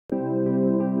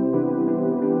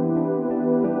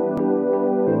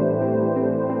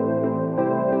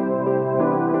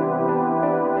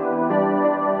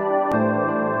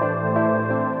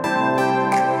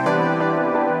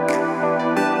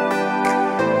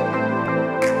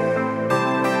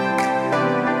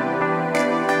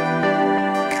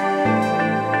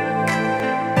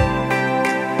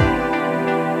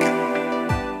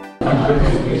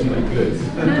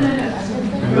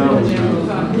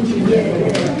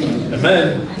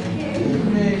Amen.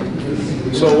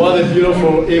 So what a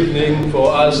beautiful evening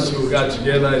for us to get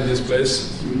together in this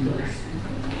place.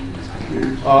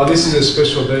 This is a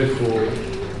special day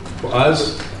for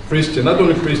us, Christian, not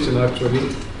only Christian actually,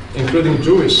 including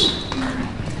Jewish.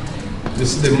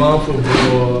 This is the month of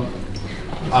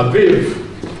Aviv,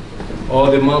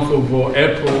 or the month of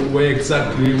April, where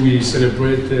exactly we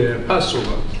celebrate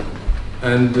Passover.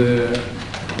 And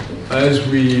as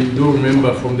we do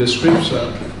remember from the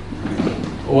scripture,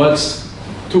 what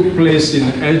took place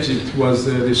in Egypt was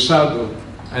the shadow,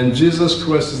 and Jesus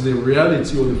Christ is the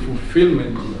reality or the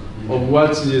fulfillment of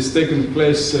what is taking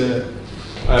place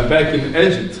back in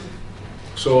Egypt.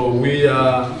 So we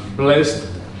are blessed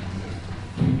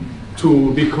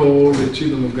to be called the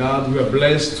children of God. We are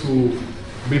blessed to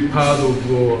be part of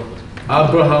the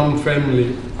Abraham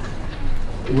family.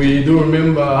 We do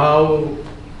remember how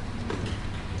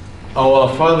our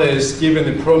Father has given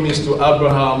a promise to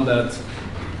Abraham that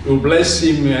he will bless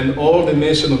him and all the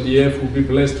nation of the earth will be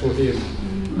blessed for him.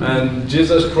 And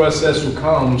Jesus Christ has to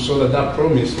come so that that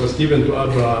promise was given to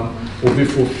Abraham will be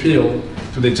fulfilled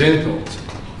to the Gentiles.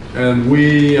 And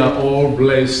we are all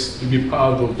blessed to be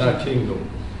part of that kingdom.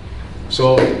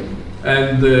 So,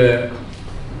 and the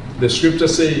scripture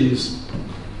says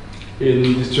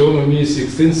in Deuteronomy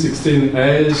 16:16,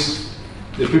 as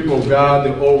the people of God,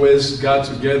 they always got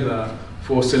together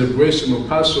for celebration of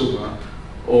Passover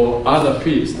or other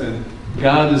feasts, and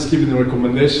God is giving a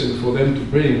recommendation for them to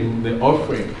bring the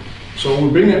offering. So we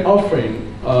bring an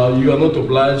offering. You are not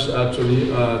obliged actually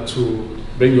to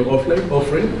bring your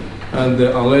offering, and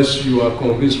unless you are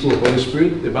convinced through the Holy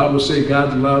Spirit. The Bible says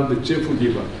God loves the cheerful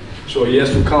giver. So he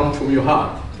has to come from your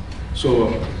heart.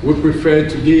 So we prefer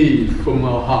to give from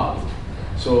our heart.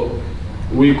 So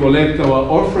we collect our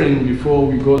offering before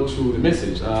we go to the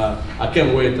message. I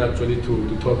can't wait actually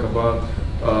to talk about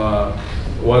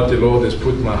what the Lord has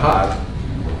put in my heart.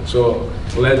 So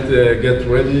let's get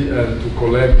ready and to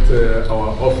collect our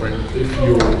offering. If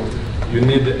you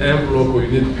need the envelope or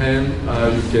you need pen,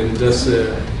 you can just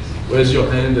raise your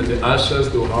hand and the ushers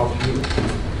will help you.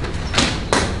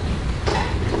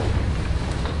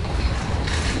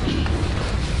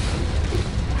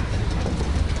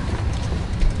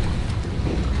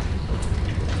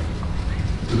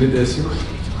 Need this?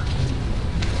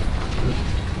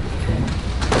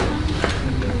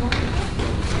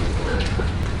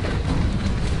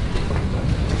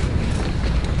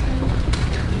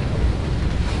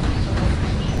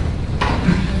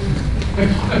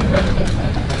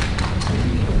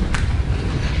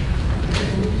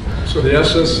 So the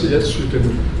ushers, yes, you can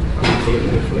collect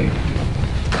the flag.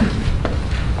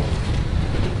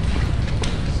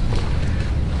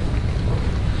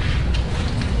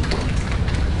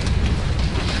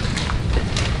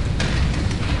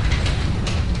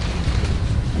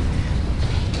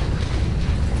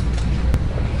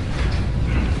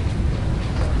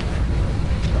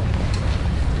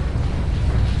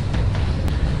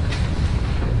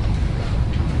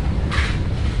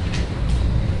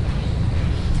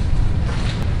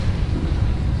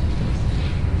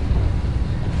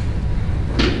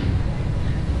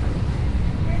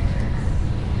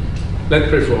 Let's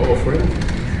pray for our offering.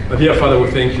 Dear Father, we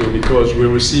thank you because we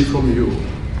receive from you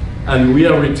and we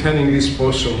are returning this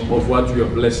portion of what you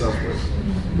have blessed us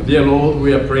with. Dear Lord,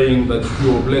 we are praying that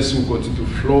your blessing continue to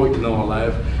flow in our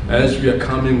life as we are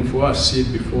coming for our seat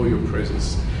before your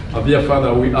presence. Dear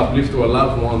Father, we uplift our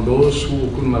loved ones, those who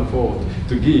couldn't afford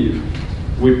to give.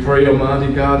 We pray,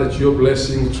 Almighty God, that your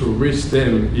blessing to reach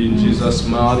them in Jesus'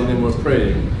 mighty name we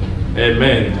pray.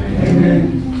 Amen.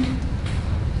 Amen.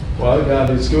 Well, God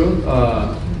is good.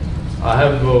 I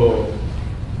have an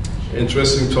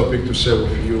interesting topic to share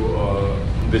with you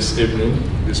this evening,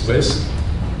 this place.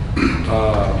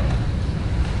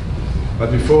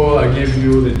 But before I give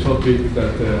you the topic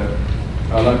that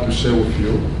I'd like to share with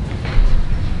you,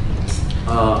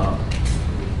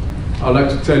 I'd like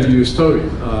to tell you a story.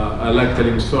 I like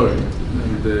telling a story.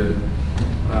 And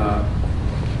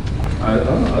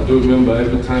I do remember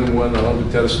every time when I want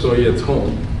to tell a story at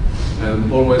home,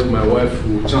 and always my wife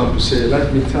would jump and say,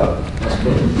 let me tell a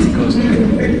story, because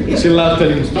she loves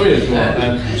telling stories as well.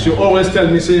 And she always tell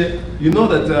me, say, you know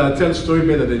that I tell story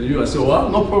better than you. I say, well,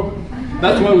 no problem.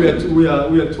 That's why we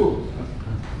are two.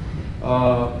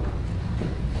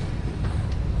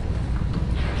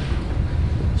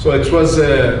 So it was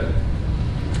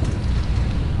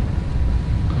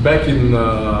back in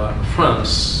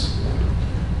France,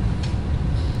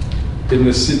 in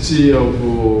the city of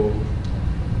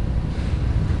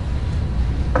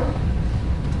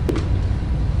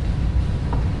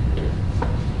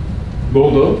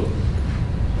Bordeaux.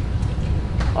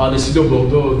 the city of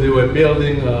Bordeaux, they were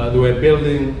building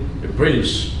a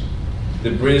bridge.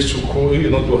 The bridge to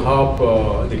to help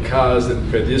the cars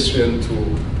and pedestrians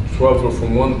to travel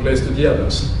from one place to the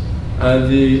others. And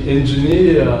the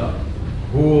engineer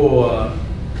who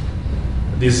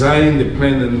designed the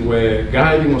plane and were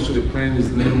guiding us to the plane,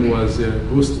 his name was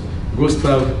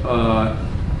Gustav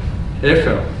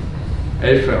Eiffel.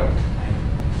 Eiffel.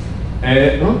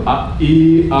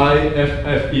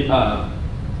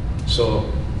 So,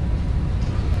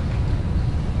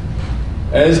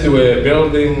 as they were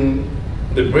building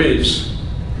the bridge,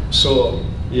 so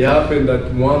it happened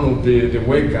that one of the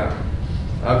worker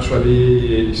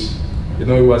actually he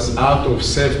was out of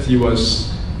safety, was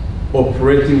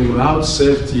operating without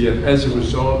safety, and as a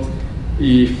result,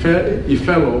 he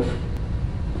fell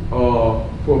off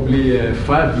probably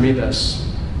 5 meters.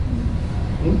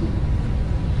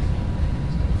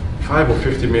 5 or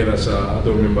 50 meters, I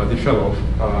don't remember. He fell off.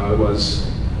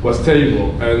 Was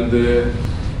terrible, and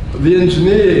the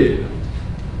engineer,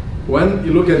 when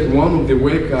you look at one of the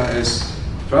workers,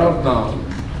 fell down,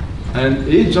 and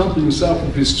he jumped himself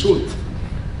with his suit.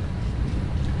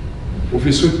 With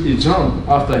his suit, he jumped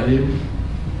after him,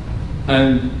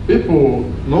 and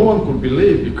no one could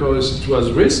believe because it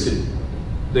was risky.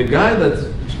 The guy that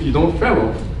fell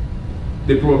off,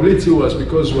 the probability was,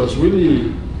 because it was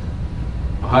really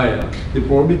higher, the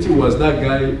probability was that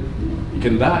guy, he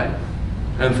can die.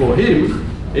 And for him,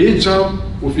 he jumped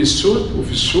with his suit, with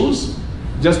his shoes,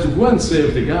 just to go and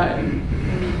save the guy.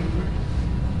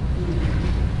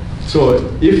 So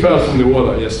he fell from the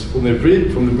water, yes, from the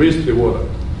bridge to the water.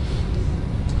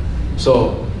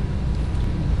 So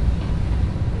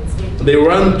they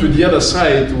ran to the other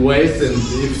side to wait and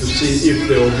to see if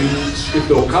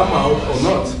they'll come out or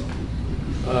not.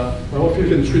 I hope you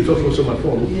can switch off also my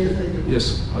phone.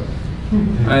 Yes. Okay.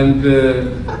 And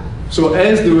so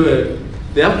as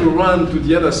they have to run to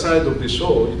the other side of the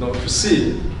shore, to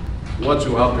see what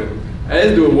will happen.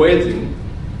 As they were waiting,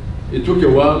 it took a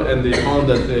while, and they found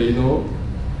that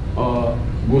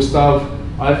Gustav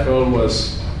Eiffel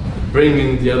was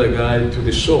bringing the other guy to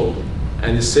the shore,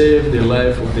 and he saved the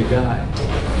life of the guy.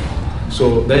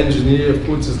 So the engineer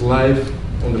puts his life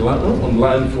on the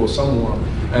line for someone.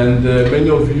 And many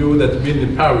of you that have been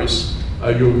in Paris,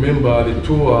 you remember the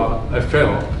tour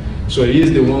Eiffel. So he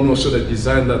is the one also that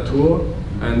designed that tour,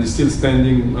 and is still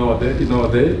standing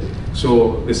nowadays.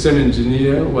 So the same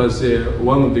engineer was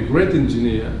one of the great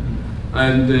engineers.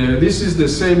 And this is the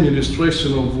same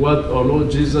illustration of what our Lord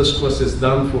Jesus Christ has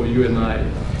done for you and I.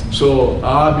 So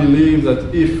I believe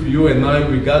that if you and I,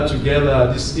 we got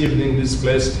together this evening, this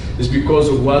place, is because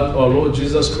of what our Lord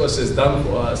Jesus Christ has done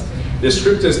for us. The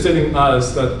scripture is telling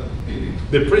us that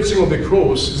the preaching of the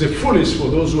cross is a foolish for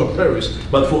those who are perished,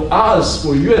 but for us,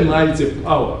 for you and I, it's a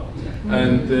power.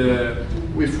 And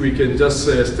if we can just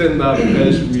stand up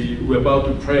as we're about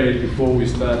to pray before we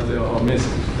start our message.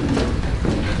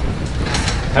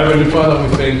 Heavenly Father,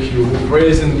 we thank you, we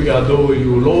praise and we adore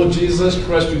you. Lord Jesus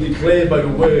Christ, we declare by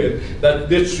your word that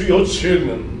your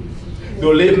children, they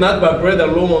will live not by bread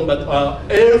alone, but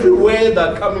every word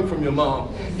that coming from your mouth.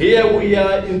 Here we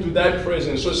are into thy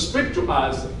presence, so speak to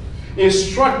us.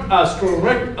 Instruct us,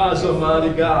 correct us,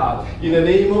 Almighty God. In the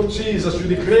name of Jesus, we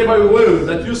declare by your word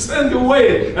that you send your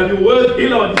word, and your word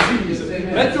heal our disease.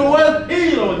 Let your word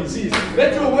heal our disease.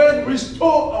 Let your word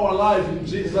restore our life in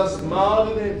Jesus'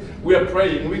 mighty name. We are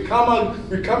praying. We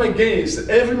come against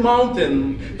every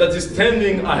mountain that is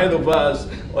standing ahead of us,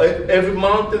 every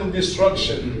mountain of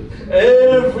destruction,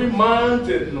 every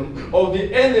mountain of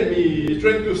the enemy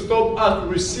trying to stop us to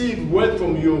receive word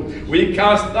from you. We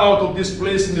cast out of this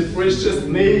place in the precious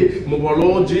name of our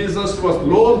Lord Jesus Christ.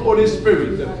 Lord, Holy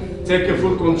Spirit, take a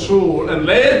full control and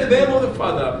let the name of the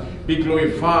Father be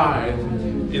glorified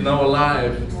in our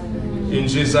life. In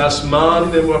Jesus'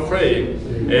 mighty name we're praying.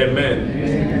 Amen.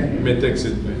 Amen. You may take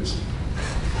seat, please.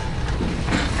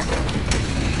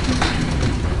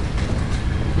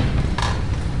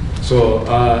 So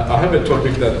I have a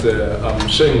topic that I'm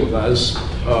sharing with us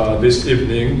this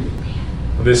evening,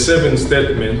 the seventh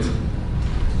statement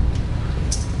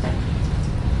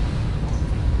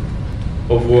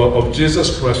of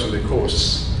Jesus Christ on the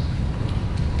cross.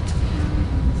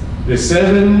 The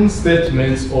seven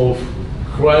statements of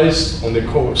Christ on the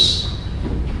cross.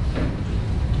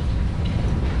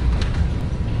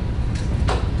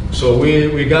 So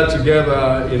we got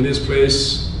together in this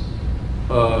place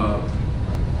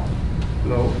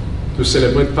to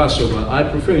celebrate Passover. I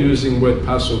prefer using the word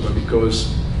Passover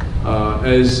because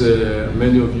as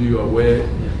many of you are aware,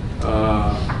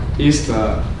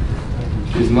 Easter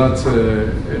is not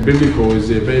biblical, it's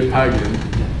a very pagan.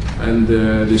 And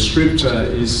the scripture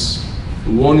is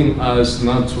warning us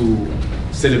not to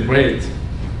celebrate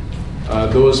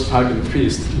those pagan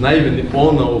feasts, not even the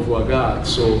honor of our God.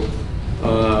 So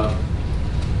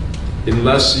in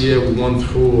last year we went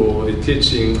through the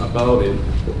teaching about it,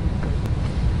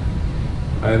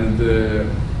 and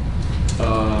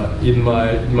in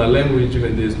my language,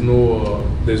 even there's no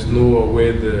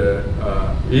word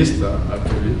Easter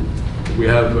actually. We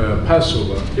have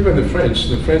Passover. Even the French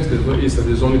there's no Easter.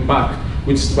 There's only Pâques,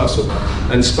 which is Passover,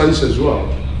 and Spanish as well,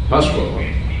 Pascual,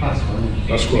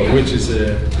 which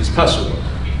is Passover.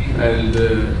 And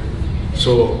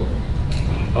so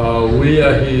we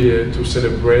are here to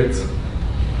celebrate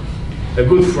a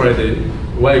Good Friday.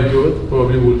 Why good?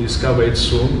 Probably we'll discover it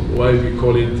soon. Why we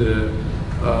call it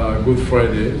Good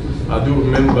Friday. I do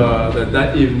remember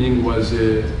that evening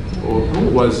wasn't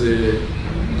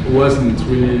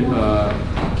really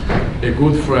a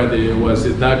Good Friday. It was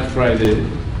a dark Friday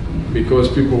because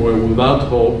people were without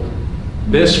hope,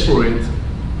 desperate.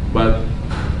 But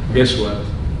guess what?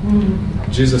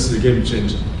 Jesus is a game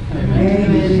changer.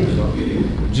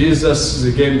 Amen. Jesus is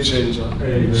a game changer.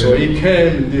 Amen. So he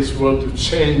came in this world to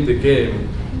change the game.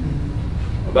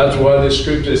 That's why the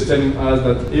scripture is telling us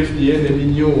that if the enemy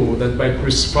knew that by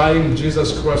crucifying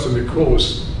Jesus Christ on the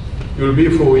cross, it will be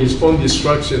for his own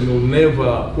destruction, will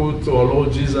never put our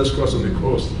Lord Jesus Christ on the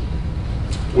cross.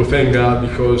 We thank God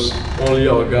because only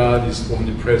our God is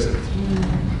omnipresent.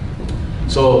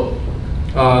 So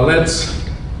let's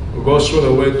go straight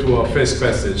away to our first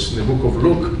passage in the book of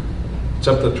Luke,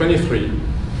 chapter 23,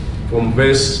 from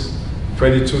verse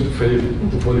 22 to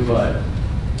 45.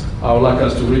 I would like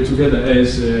us to read together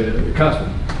as a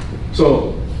custom.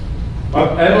 So,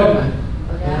 whatever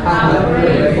I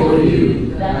pray for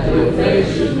you that your faith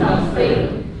should not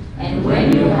fail, and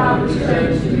when you have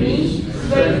returned to me,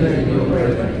 strengthen your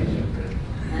brethren.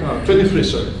 23,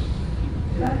 sorry.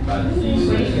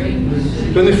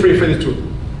 23, 22.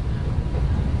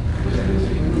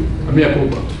 Mea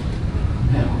culpa.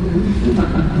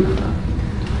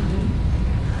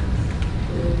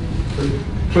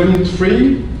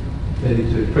 23,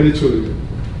 22.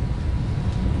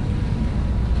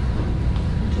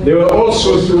 There were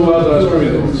also two other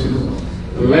criminals,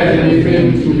 led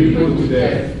him to be put to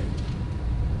death.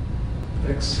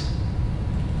 Next.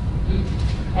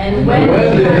 And when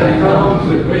they had come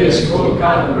to the place called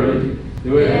Calvary, they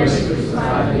were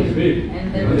crucified with him, and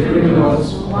the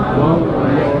criminals, one on the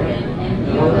right hand and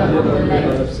the other on the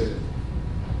left.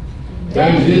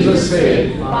 Then Jesus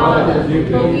said, Father, forgive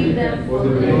them, for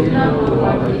they know not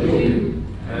what they do.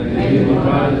 And he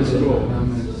divided his cloak.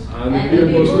 And the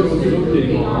people stood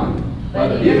looking on. But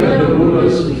even the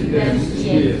rulers with them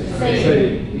sneered,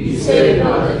 saying, He saved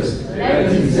others,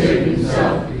 let him save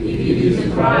himself, if he is the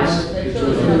Christ, the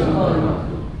chosen of God.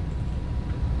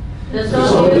 The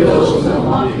soldiers also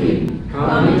mocked him,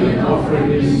 coming and offering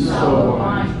him sour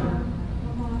wine.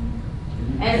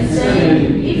 And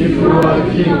saying, If you are the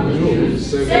king of the Jews,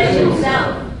 save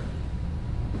yourself.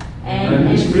 And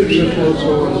the scripture also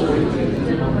was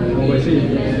written over him,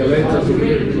 the letter to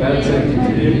read, Latin to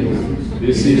him,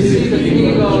 this is the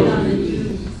king of the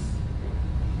Jews.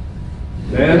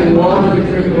 Then one of the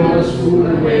criminals threw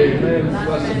away hands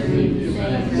blaspheming,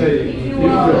 saying, If you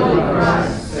are the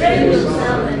Christ, save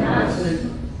yourself and us.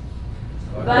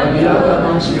 But the other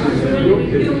answered and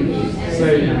rebuked him,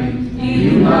 saying, Do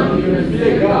you not even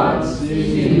fear God,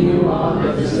 seeing you are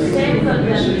under the same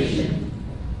condemnation?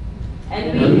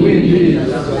 And we indeed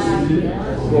just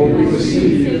for we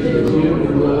perceive the will of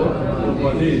the Lord of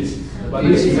our needs, but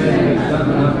this man has done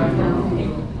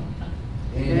nothing.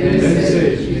 And then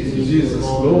said to Jesus,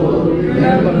 Lord,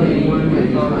 remember me when you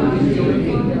come into your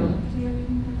kingdom.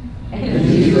 And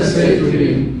Jesus said to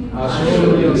him,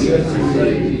 Surely I said to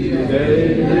you,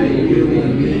 today you will be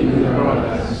with me in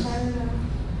paradise.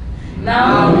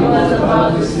 Now it was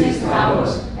about the 6th hour,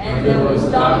 and there was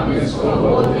darkness over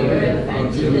all the earth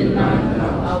until the 9th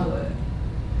hour.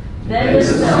 Then the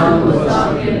sun was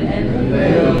darkened, and the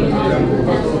veil of the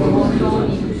temple was torn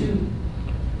in two.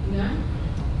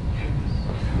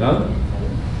 Done?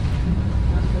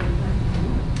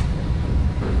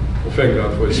 Thank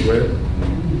God for His word.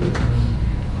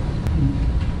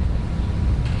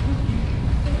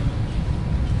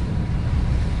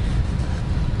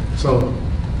 So,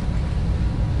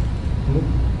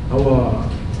 our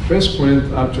first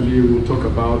point, actually, we'll talk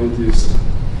about it, is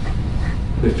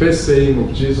the first saying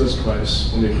of Jesus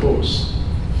Christ on the cross,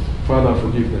 Father,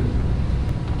 forgive them.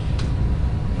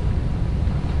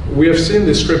 We have seen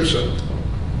the scripture.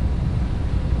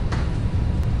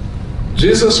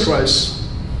 Jesus Christ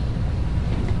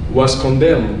was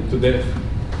condemned to death.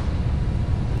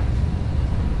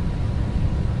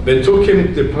 They took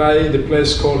him to the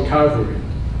place called Calvary.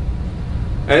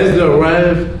 As they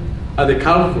arrived at the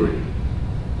Calvary,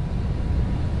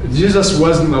 Jesus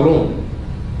wasn't alone.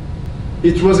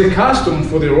 It was a custom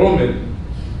for the Roman,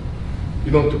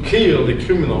 to kill the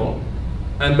criminal,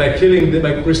 and by killing them,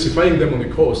 by crucifying them on the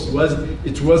cross.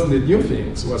 It wasn't a new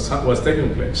thing. It was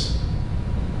taking place.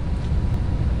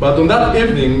 But on that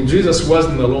evening, Jesus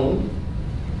wasn't alone.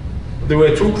 There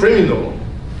were two criminals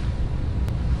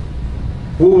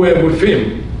who were with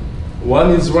him.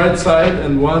 One is right side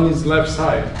and one is left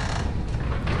side.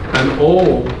 And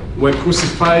all were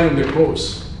crucified on the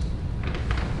cross.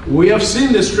 We have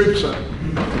seen the scripture,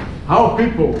 how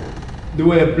people, they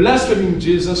were blaspheming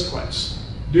Jesus Christ.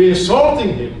 They were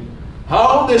insulting him.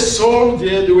 How they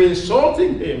were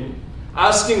insulting him,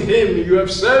 asking him, you have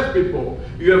saved people,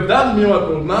 you have done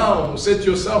miracle, now set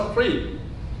yourself free.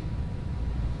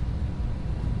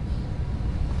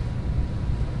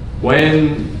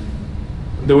 When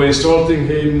they were insulting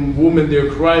him, women, they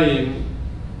were crying,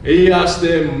 he asked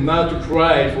them not to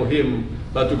cry for him,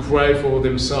 but to cry for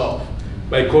themselves,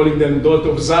 by calling them daughter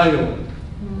of Zion.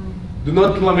 Do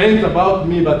not lament about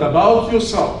me, but about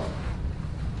yourself.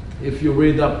 If you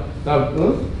read up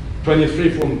 23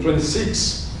 from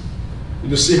 26,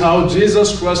 you see how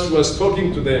Jesus Christ was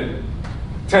talking to them,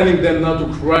 telling them not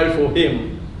to cry for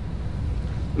him.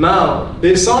 Now,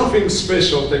 there's something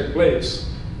special take place.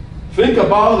 Think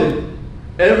about it.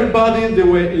 Everybody, they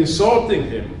were insulting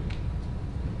him.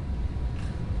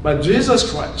 But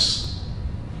Jesus Christ,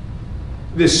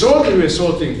 they thought they were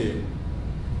insulting him.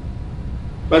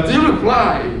 But he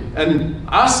replied and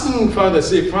asking Father,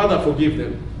 say, Father, forgive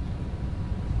them,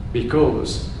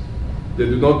 because they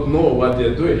do not know what they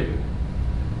are doing.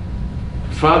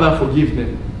 Father, forgive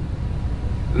them.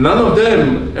 None of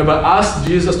them ever asked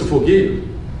Jesus to forgive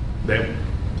them.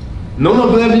 None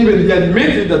of them even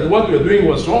admitted that what we were doing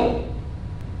was wrong.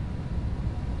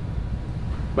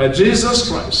 But Jesus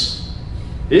Christ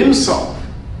himself,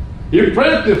 he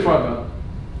prayed to the Father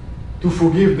to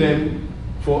forgive them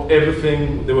for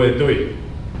everything they were doing.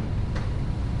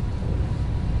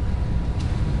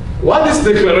 What this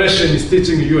declaration is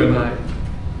teaching you and I,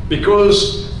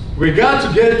 because we got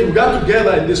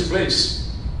together in this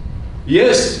place.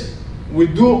 Yes, we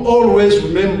do always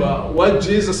remember what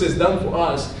Jesus has done for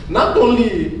us, not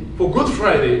only for Good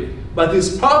Friday, but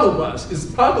it's part of us, it's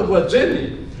part of our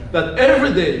journey, that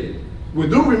every day we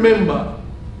do remember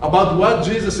about what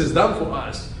Jesus has done for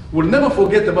us. We'll never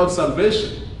forget about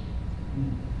salvation.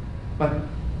 But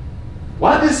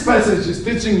what this passage is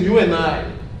teaching you and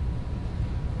I,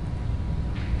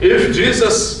 if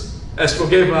Jesus has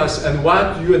forgiven us, and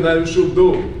what you and I should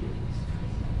do.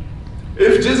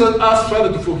 If Jesus asked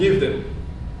Father to forgive them,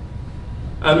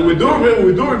 and we do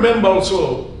remember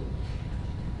also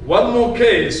one more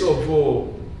case of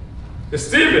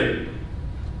Stephen.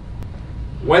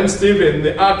 When Stephen,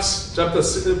 in Acts chapter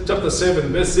 7,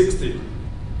 verse 60,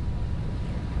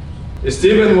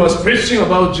 Stephen was preaching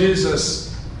about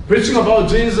Jesus,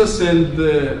 and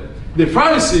the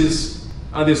Pharisees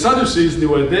and the Sadducees, they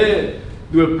were there,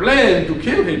 they were planning to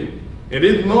kill him. They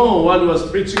didn't know what he was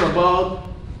preaching about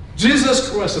Jesus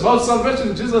Christ, about salvation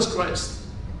in Jesus Christ.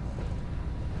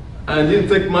 And it didn't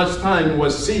take much time, he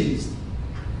was seized.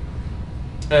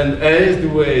 And as they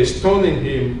were stoning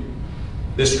him,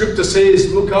 the scripture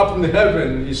says, look up in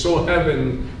heaven, he saw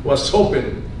heaven was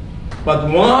open.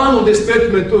 But one of the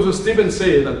statements also Stephen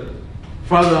said that,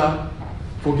 Father,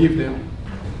 forgive them.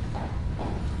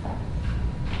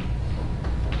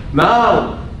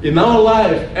 Now, in our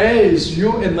life, as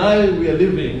you and I we are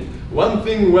living, one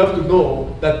thing we have to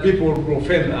know, that people will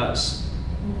offend us.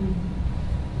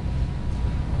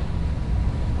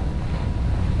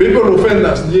 People will offend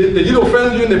us. They did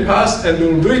offend you in the past, and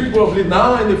they will do it probably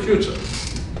now and in the future.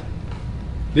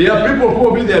 There are people who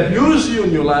probably they abuse you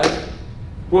in your life,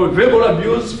 who have verbal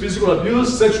abuse, physical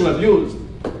abuse, sexual abuse.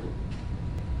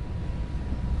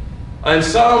 And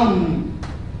some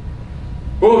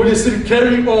probably still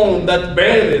carry on that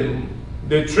burden,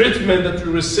 the treatment that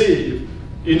you receive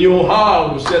in your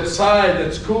house, outside,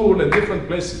 at school, and different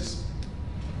places.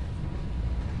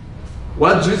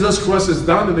 What Jesus Christ has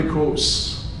done on the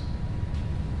cross,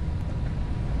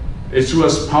 it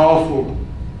was powerful.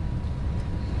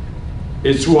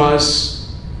 It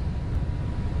was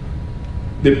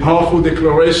the powerful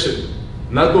declaration,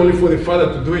 not only for the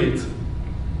Father to do it,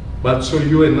 but so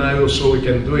you and I also we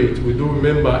can do it. We do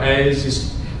remember, as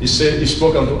he said, he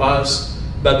spoke unto us,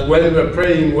 that when we are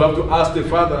praying, we have to ask the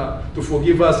Father to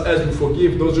forgive us as we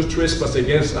forgive those who trespass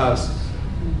against us.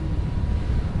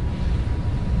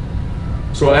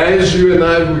 So as you and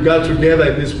I we got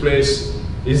together in this place,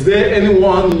 is there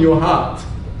anyone in your heart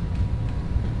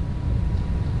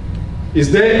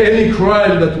Is there any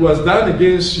crime that was done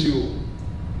against you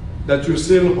that you're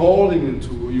still holding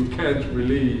into? You can't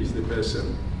release the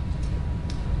person.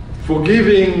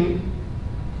 Forgiving,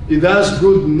 it does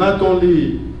good not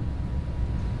only,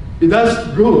 it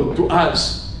does good to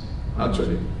us,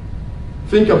 actually.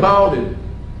 Think about it.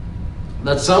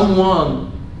 That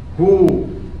someone who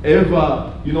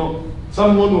ever,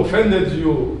 someone offended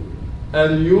you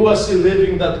and you are still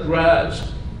living that grudge,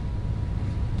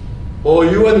 or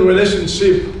you are in a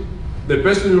relationship, the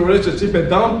person in the relationship had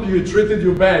dumped you, treated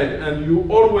you bad, and you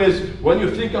always, when you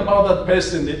think about that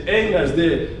person, the anger is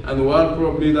there, and while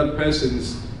probably that person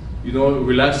is,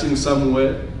 relaxing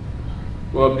somewhere,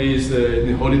 probably is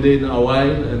in a holiday in Hawaii,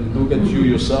 and look at you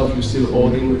yourself, you're still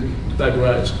holding that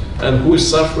grudge. And who is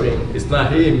suffering? It's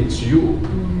not him, it's you.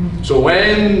 So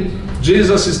when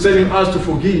Jesus is telling us to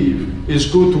forgive, it's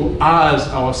good to us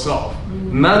ourselves.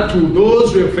 Not to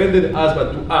those who offended us,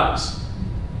 but to us.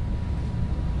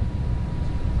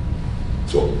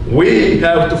 So we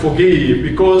have to forgive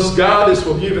because God has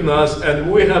forgiven us,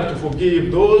 and we have to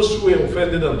forgive those who have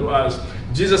offended unto us.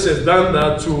 Jesus has done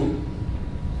that to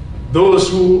those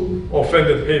who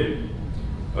offended him.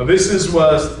 This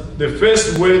was the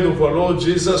first word of our Lord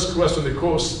Jesus Christ on the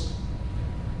cross,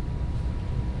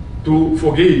 to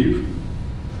forgive.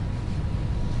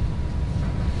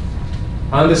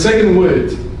 And the second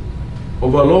word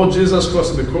of our Lord Jesus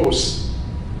Christ on the cross,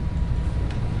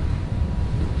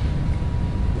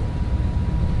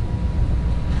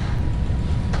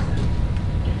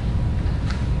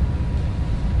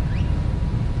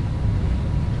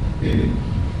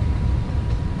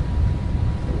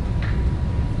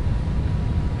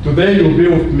 today you'll be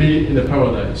with me in the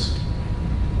paradise.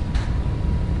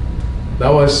 That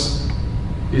was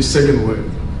his second word.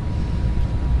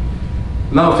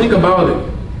 Now think about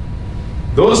it.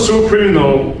 Those two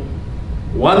criminals,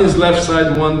 one is left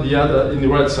side, one the other in the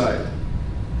right side.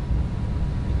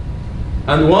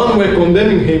 And one were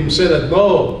condemning him, said that,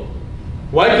 no,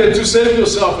 why can't you save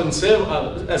yourself and save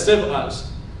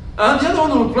us? And the other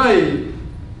one replied,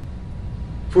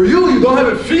 for you don't have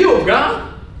a fear of God?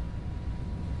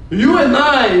 You and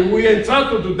I, we are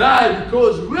entitled to die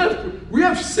because we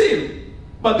have sinned.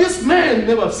 But this man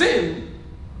never sinned.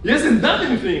 He hasn't done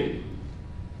anything.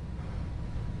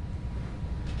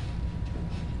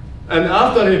 And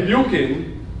after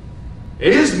rebuking,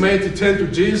 his mate turned to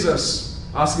Jesus,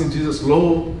 asking Jesus,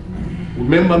 Lord,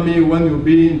 remember me when you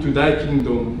be into thy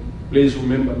kingdom. Please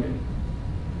remember me.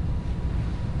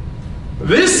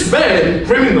 This man,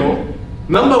 criminal,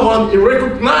 number one, he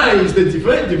recognized the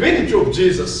divinity of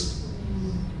Jesus.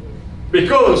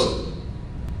 Because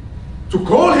to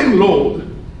call him Lord,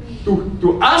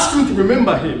 to ask him to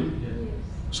remember him,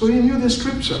 so he knew the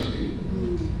scripture.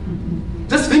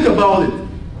 Just think about it.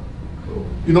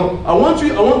 I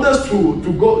want us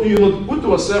to go, put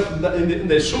ourselves in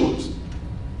their shoes.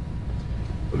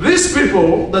 These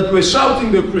people that were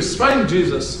shouting, they're crucifying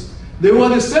Jesus, they were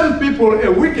the same people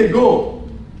a week ago.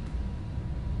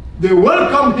 They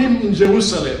welcomed him in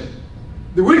Jerusalem.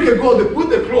 The week ago, they put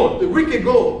the cloth. The week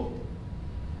ago,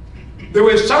 they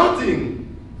were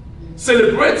shouting,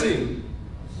 celebrating,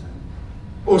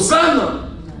 Hosanna.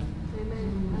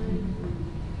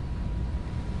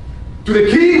 To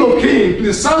the King of Kings, to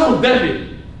the Son of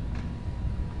David.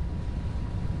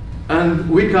 And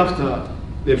week after,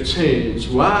 they've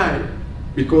changed. Why?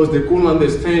 Because they couldn't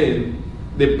understand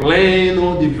the plan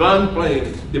or divine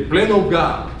plan, the plan of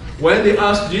God. When they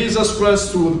asked Jesus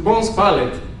Christ to Pontius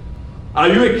Pilate, are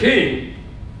you a king?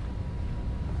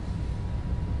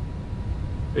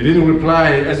 He didn't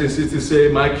reply as he used to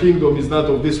say, my kingdom is not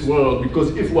of this world, because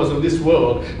if it was of this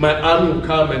world, my army would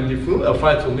come and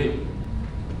fight for me.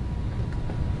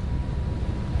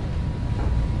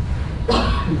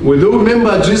 We do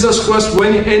remember Jesus Christ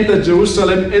when he entered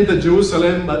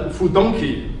Jerusalem but through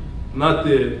donkey, not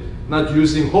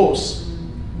using horse.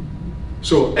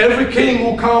 So every king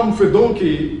who comes for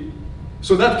donkey,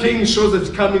 so that king shows that he's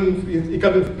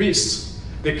coming for peace.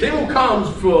 The king who comes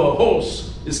for a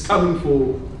horse is coming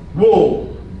for war,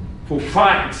 for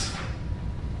fights.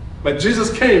 But Jesus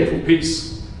came for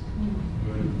peace.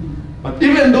 But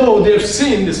even though they've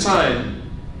seen the sign,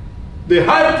 the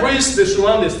high priest, they should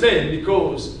understand,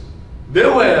 because they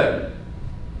were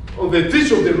on the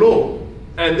teaching of the law,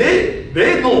 and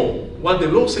they know what the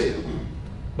law said.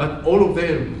 But all of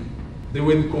them, they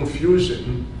were in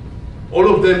confusion.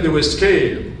 All of them, they were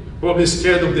scared, probably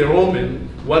scared of the Roman,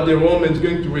 what the Romans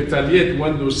going to retaliate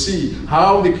when they see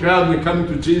how the crowd were coming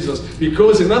to Jesus.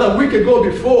 Because another week ago,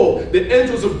 before the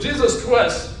entrance of Jesus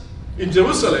Christ in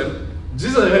Jerusalem,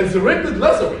 Jesus resurrected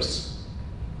Lazarus.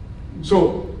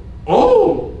 So,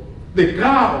 the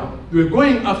crowd, they were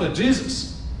going after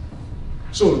Jesus.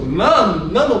 So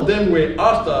none of them were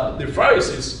after the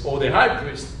Pharisees or the high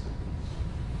priest.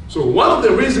 So one of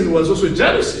the reasons was also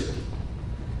jealousy.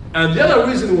 And the other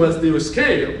reason was they were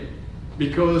scared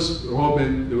because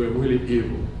Roman, they were really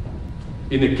evil.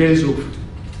 In the case of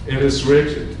a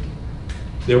resurrection,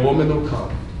 the Roman will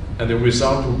come and the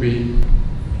result will be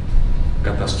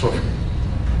catastrophic.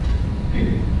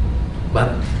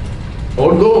 But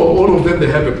although all of them they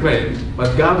have a plan,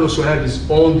 but God also has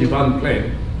his own divine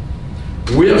plan.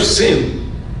 We have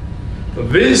seen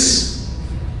this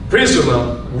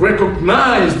prisoner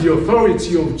recognize the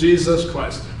authority of Jesus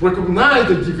Christ, recognize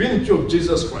the divinity of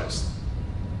Jesus Christ,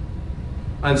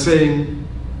 and saying,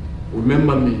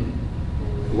 remember me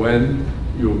when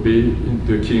you'll be in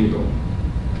the kingdom,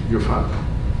 your Father.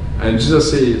 And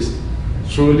Jesus says,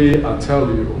 truly I tell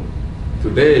you,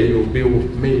 today you'll be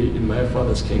with me in my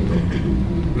Father's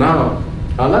kingdom. Now,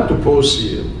 I'd like to pause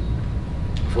here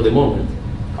for the moment.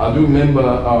 I do remember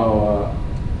our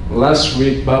last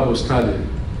week Bible study.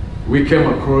 We came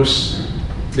across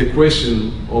the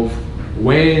question of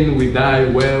when we die,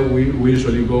 where we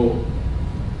usually go.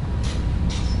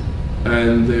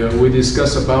 And we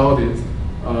discussed about it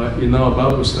in our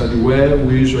Bible study, where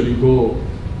we usually go.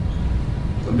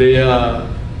 There are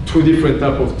two different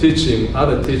types of teaching.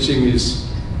 Other teaching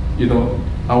is,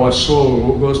 our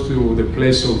soul goes to the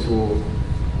place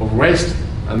of rest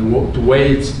and to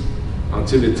wait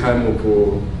until the time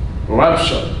of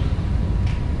rapture,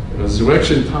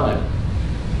 resurrection time.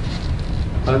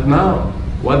 And now,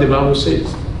 what the Bible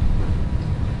says.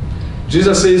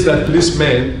 Jesus says that this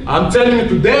man, I'm telling you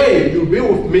today, you'll be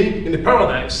with me in the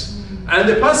paradise. And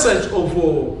the passage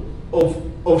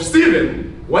of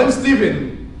Stephen, when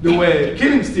they were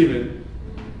killing Stephen,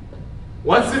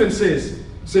 what Stephen says,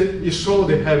 he saw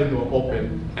the heaven were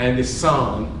open and the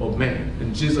Son of Man,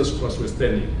 and Jesus Christ was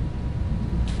standing.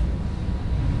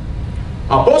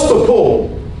 Apostle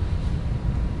Paul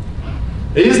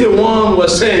is the one who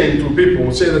was saying to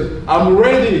people, say that I'm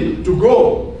ready to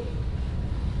go.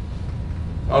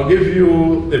 I'll give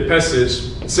you the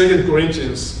passage, 2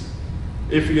 Corinthians.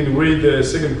 If you can read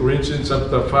 2 Corinthians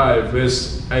chapter 5,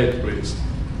 verse 8, please.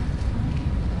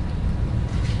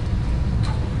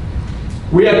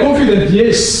 We are confident,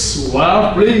 yes, we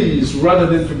are pleased, rather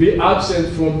than to be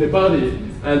absent from the body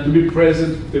and to be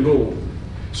present with the Lord.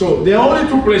 So there are only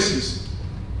two places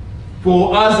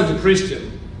for us as a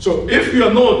Christian. So if you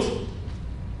are not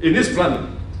in this planet,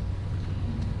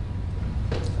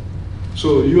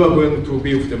 so you are going to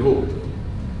be with the Lord.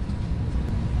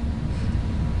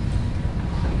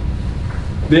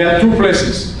 There are two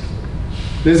places.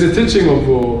 There's a teaching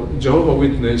of Jehovah's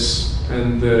Witness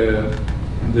and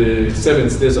the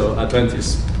Seventh-day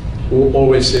Adventists, who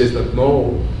always says that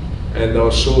no, and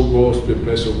our soul goes to a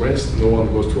place of rest, no one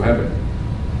goes to heaven.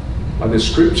 But the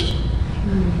scripture,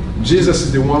 Jesus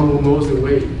is the one who knows the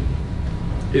way.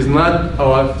 It's not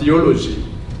our theology.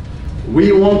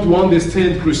 We want to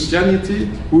understand Christianity,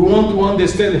 we want to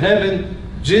understand heaven.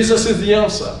 Jesus is the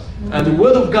answer, and the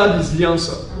Word of God is the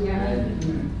answer.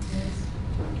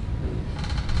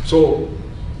 So,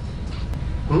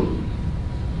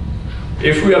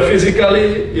 if we are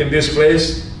physically in this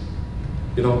place,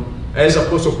 as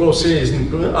Apostle Paul says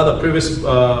in other previous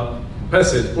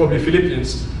passage, probably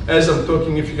Philippians, as I'm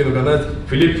talking, if you can organize,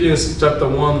 Philippians chapter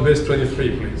 1, verse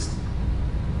 23, please.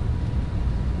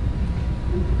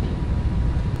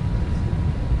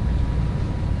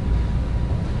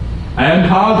 I am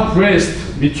hard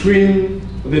pressed between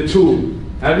the two,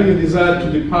 having a desire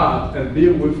to depart and be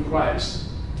with Christ,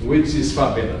 which is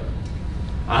far better.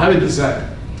 I have a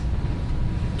desire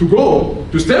to go,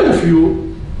 to stay with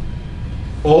you,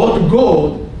 or to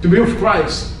go to be with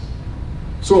Christ.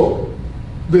 So,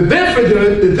 the death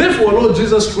of our Lord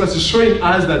Jesus Christ is showing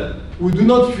us that we do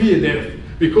not fear death,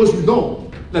 because we know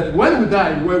that when we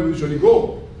die, where we usually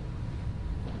go.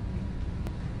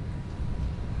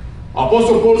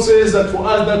 Apostle Paul says that for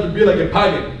us that would be like a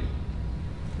pagan,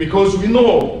 because we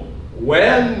know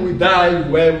when we die,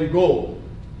 where we go.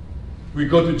 We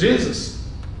go to Jesus.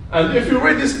 And if you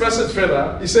read this passage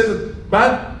further, he says,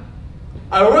 but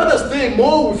I'd rather stay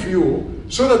more with you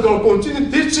so that I'll continue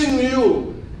teaching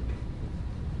you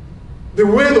the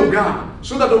Word of God,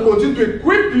 so that I'll continue to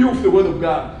equip you with the Word of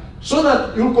God, so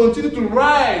that you'll continue to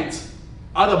write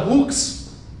other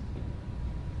books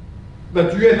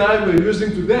that you and I were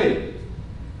using today.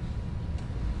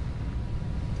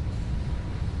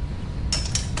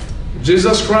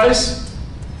 Jesus Christ,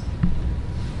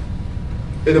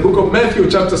 in the book of Matthew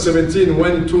chapter 17,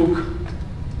 when he took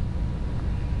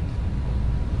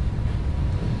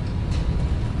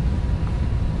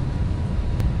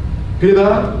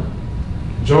Peter,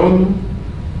 John,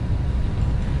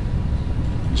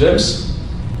 James,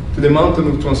 to the mountain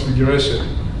of transfiguration.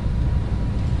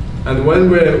 And when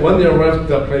they arrived at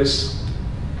that place,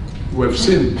 we have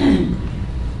seen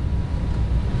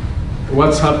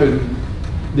what's happened,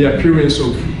 the appearance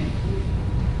of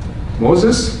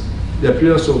Moses, the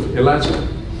appearance of Elijah.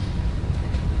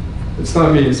 It's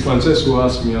not me, it's Francesco who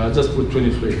asked me, I just put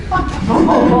 23.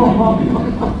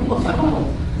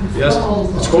 Yes,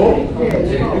 it's cold? You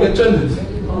can change it.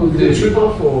 The should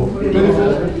go for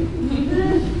 24.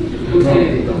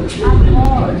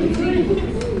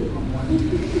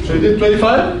 So you did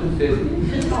 25?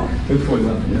 24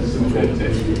 now, yes.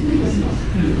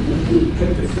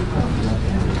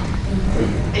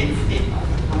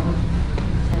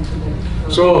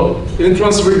 So in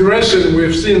Transfiguration,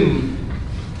 we've seen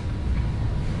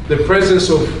the presence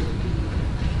of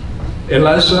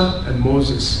Elijah and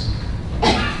Moses.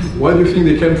 Where do you think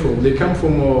they came from? They came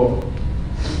from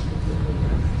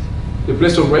the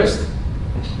place of rest?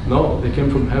 No, they came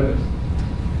from heaven.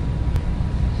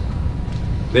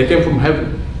 They came from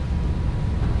heaven.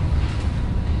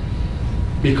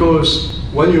 Because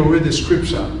when you read the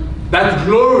scripture, that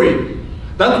glory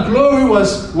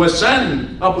was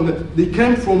shining upon them. They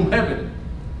came from heaven.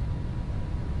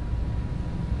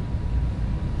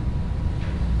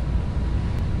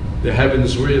 The heaven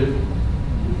is real.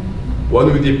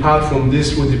 When we depart from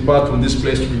this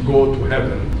place, we go to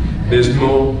heaven. There's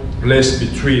no place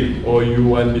between, or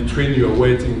you and between you are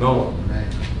waiting. No.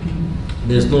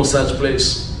 There's no such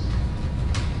place.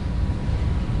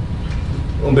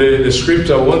 On the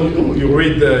scripture, when you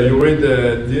read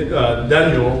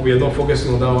Daniel, we are not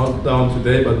focusing on that one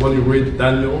today, but when you read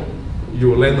Daniel,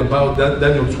 you learn about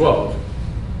Daniel 12.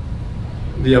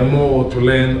 There are more to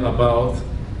learn about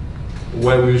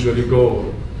where we usually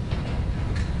go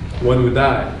when we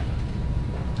die.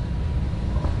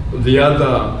 The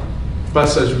other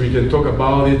passage we can talk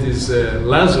about it is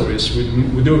Lazarus.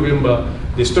 We do remember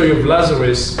the story of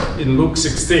Lazarus in Luke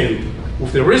 16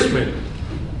 with the rich man.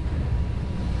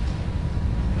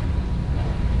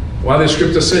 What the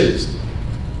scripture says,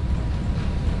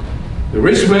 the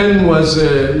rich man was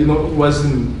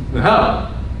in hell,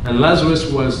 and Lazarus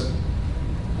was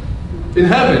in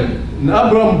heaven, in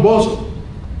Abraham's bosom.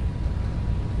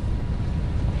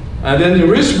 And then the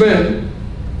rich man,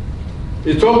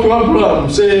 he talked to Abraham,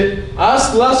 say,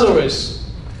 ask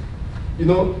Lazarus,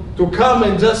 to come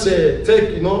and just take,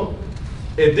 a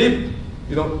dip,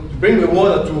 to bring the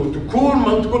water to cool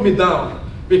me down,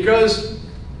 because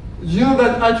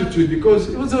that attitude, because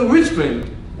it was a rich man.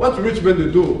 What rich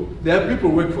men do? They have people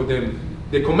work for them.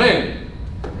 They command.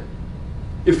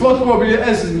 If not probably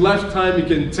as in lifetime, you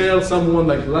can tell someone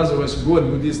like Lazarus, go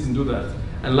and do this and do that,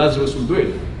 and Lazarus will do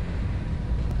it.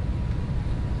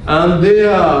 And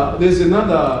there's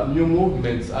another new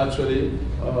movement actually,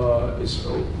 it's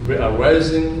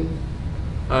arising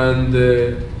and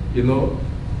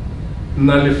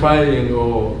nullifying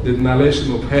or the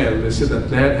annihilation of hell. They say that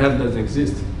hell doesn't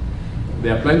exist.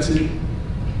 There are plenty.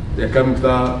 There comes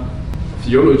the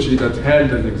theology that hell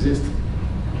doesn't exist.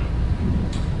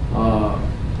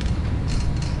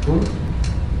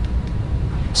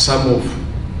 Some of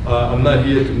I'm not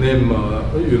here to name,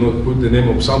 put the name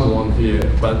of someone here,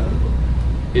 but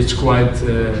it's quite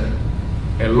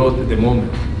a lot at the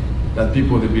moment that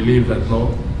people they believe that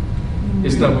no,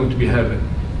 it's not going to be heaven.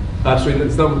 Actually,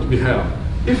 it's not going to be hell.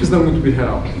 If it's not going to be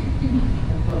hell,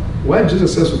 why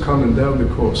Jesus has to come and die on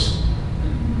the cross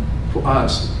for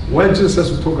us? Why Jesus has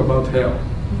to talk about hell?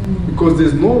 Because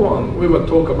there's no one who ever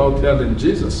talk about hell than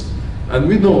Jesus. And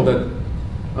we know that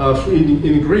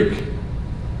in Greek,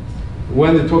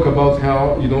 when they talk about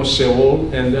hell, Sheol,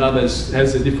 and the others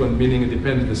has a different meaning, it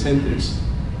depends on the sentence.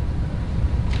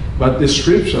 But the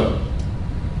scripture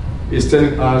is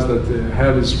telling us that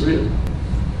hell is real.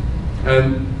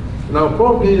 And now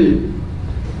probably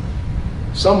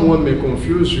someone may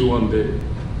confuse you one day,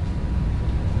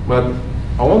 but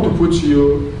I want to put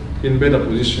you in better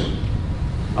position.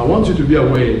 I want you to be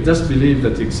aware, just believe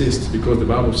that it exists because the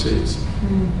Bible says.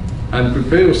 And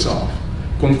prepare yourself.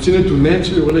 Continue to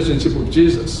nurture your relationship with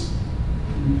Jesus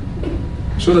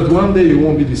so that one day you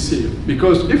won't be deceived.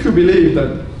 Because if you believe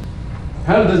that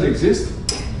hell doesn't exist,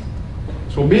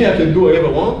 so me, I can do whatever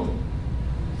I want.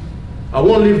 I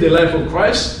won't live the life of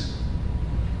Christ.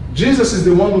 Jesus is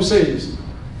the one who says,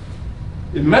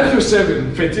 in Matthew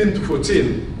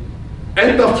 7:13-14,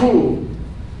 enter through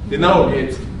the narrow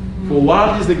gate, for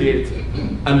wide is the gate,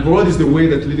 and broad is the way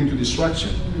that leading to destruction,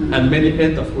 and many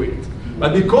enter through it.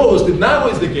 But because the narrow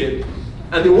is the gate,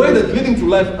 and the way that leading to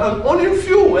life, and only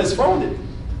few has found it,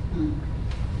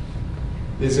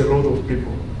 there's a lot of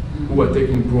people who are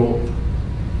taking broad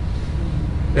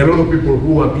a lot of people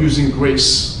who are abusing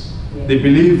grace. They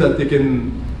believe that they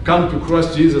can come to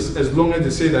Christ Jesus as long as they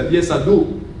say that, yes, I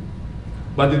do.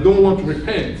 But they don't want to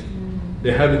repent.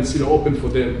 They haven't seen it open for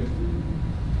them.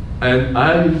 And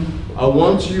I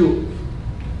want you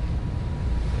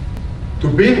to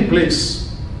be in a place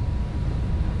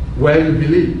where you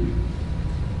believe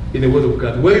in the Word of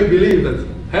God, where you believe that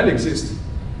hell exists.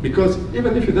 Because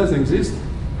even if it doesn't exist,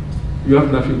 you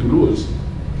have nothing to lose.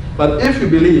 But if you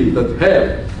believe that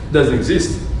hell doesn't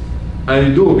exist, and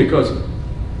you do because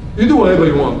you do whatever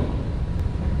you want,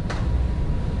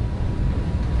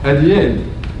 at the end,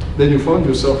 then you find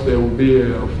yourself there will be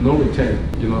of no return.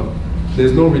 You know,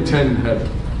 there's no return in heaven,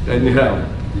 in hell.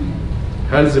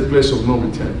 Hell is a place of no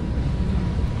return.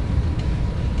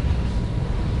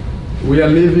 We are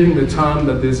living in a time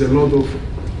that there's a lot of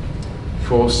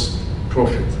false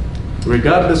prophet.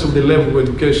 Regardless of the level of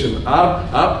education,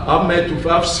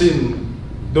 I've seen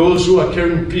those who are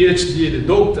carrying PhD, the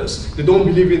doctors, they don't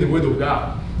believe in the Word of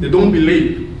God. They don't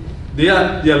believe. They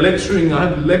are lecturing.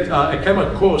 I came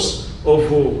a course of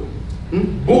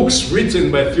books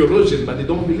written by theologians, but they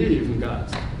don't believe in God.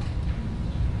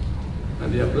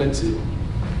 And there are plenty.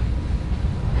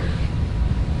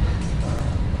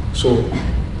 So,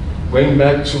 going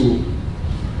back to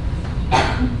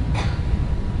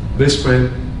this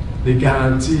point, the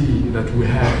guarantee that we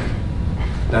have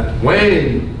that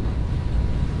when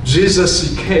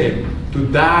Jesus came to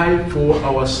die for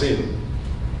our sin,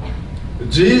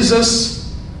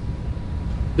 Jesus,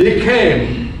 he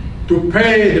came to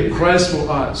pay the price for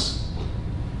us.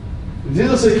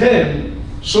 Jesus came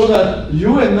so that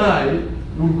you and I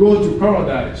will go to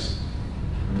paradise.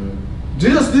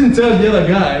 Jesus didn't tell the other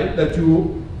guy that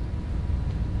you'll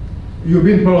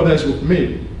be in paradise with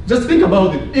me. Just think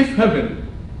about it. If heaven,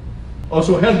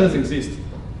 also hell does exist,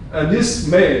 and this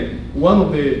man, one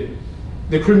of the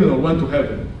criminal, went to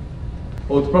heaven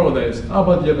or to paradise, how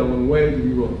about the other one? Where did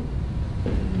you go?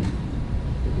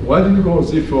 Why did you go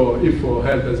if hell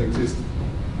doesn't exist?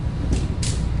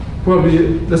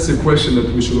 Probably that's a question that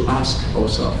we should ask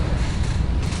ourselves.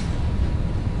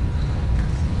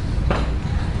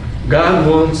 God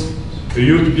wants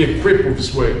you to be equipped with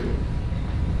His Word.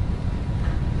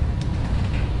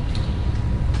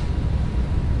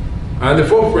 And the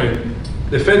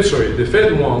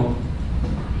third one,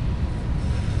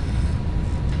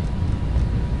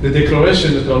 the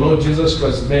declaration that our Lord Jesus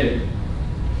Christ made.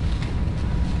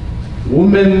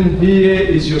 Woman, here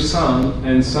is your son,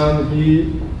 and son,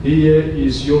 here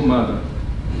is your mother.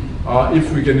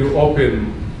 If we can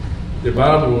open the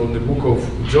Bible in the book of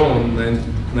John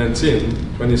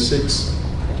 19:26.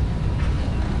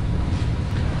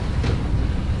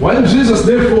 When Jesus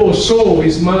therefore saw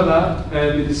his mother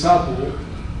and the disciple,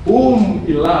 whom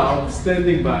he loved,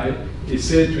 standing by, he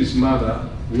said to his mother,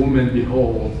 Woman,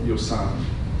 behold your son.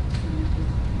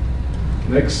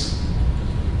 Next,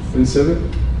 27.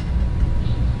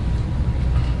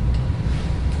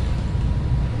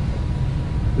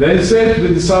 Then he said to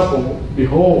the disciple,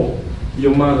 Behold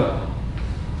your mother.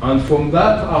 And from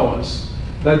that hour,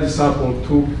 that disciple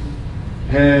took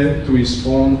her to his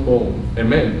own home.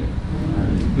 Amen.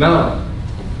 Now,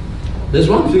 there's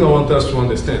one thing I want us to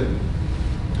understand.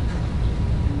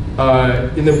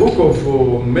 In the book of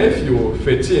Matthew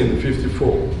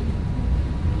 13:54,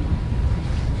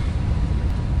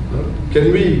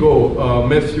 can we go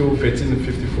Matthew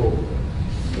 13:54?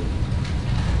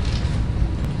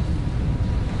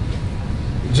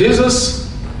 Jesus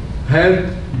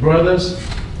had brothers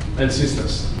and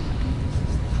sisters.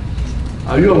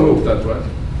 Are you aware of that, right?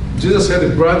 Jesus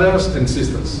had brothers and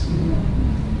sisters.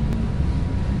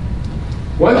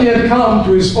 When he had come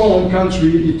to his own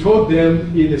country, he taught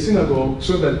them in the synagogue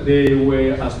so that they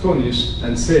were astonished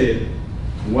and said,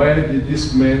 Where did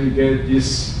this man get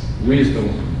this wisdom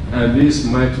and these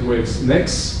mighty works?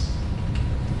 Next,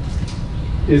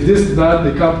 is this not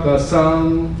the captor's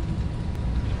son?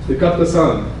 The captor's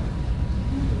son.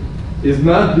 Is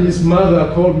not his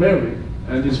mother called Mary,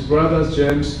 and his brothers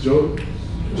James,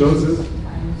 Joseph,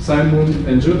 Simon,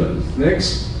 and Judas?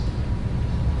 Next.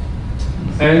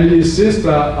 And his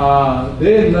sister, are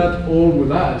they not all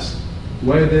with us?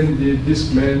 Where then did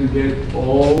this man get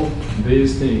all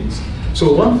these things?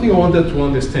 So one thing I wanted to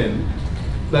understand,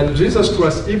 that Jesus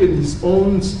Christ, even his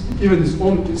own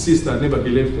sister never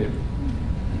believed him.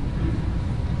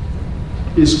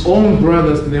 His own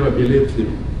brothers never believed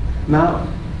him. Now,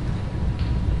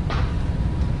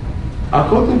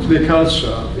 according to the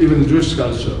culture, even Jewish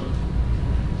culture,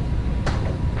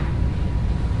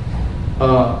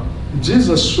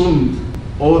 Jesus soon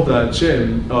ordered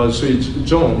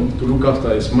John to look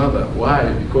after his mother.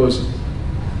 Why? Because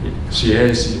she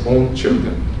has his own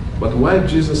children. But why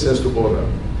Jesus has to order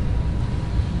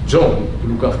John to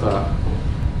look after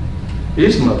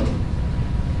his mother?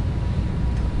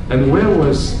 And where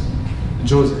was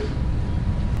Joseph?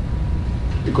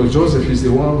 Because Joseph is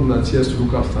the one that he has to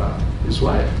look after his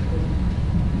wife.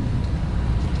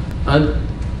 And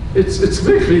it's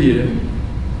very clear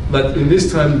that in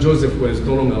this time Joseph was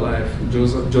no longer alive.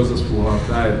 Joseph's wife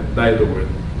died already.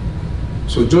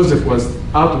 So Joseph was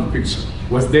out of the picture,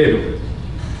 was dead already.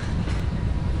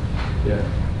 Yeah.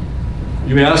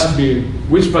 You may ask me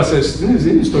which passage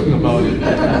is talking about it.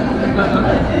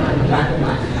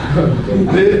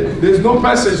 There's no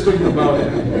passage talking about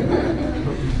it.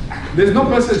 There's no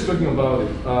passage talking about it.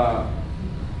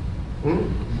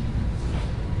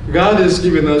 God has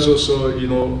given us also,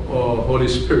 Holy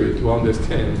Spirit to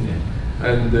understand,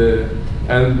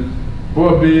 and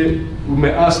probably we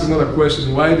may ask another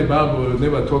question: why the Bible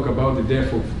never talk about the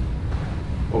death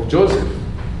of Joseph?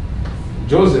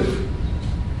 Joseph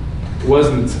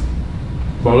wasn't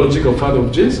biological father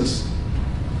of Jesus,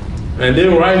 and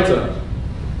their writer,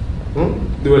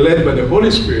 they were led by the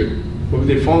Holy Spirit, but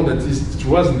they found that it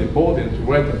wasn't important to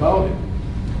write about it.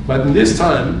 But in this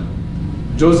time,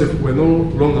 Joseph was no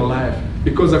longer alive,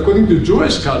 because according to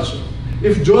Jewish culture,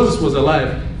 if Joseph was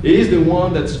alive, he is the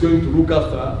one that is going to look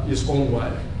after his own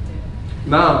wife.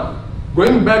 Now,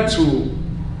 going back to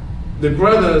the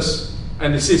brothers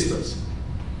and the sisters,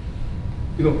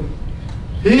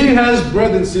 he has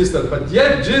brothers and sisters, but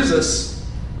yet Jesus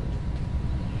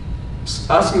is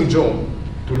asking John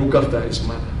to look after his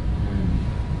mother.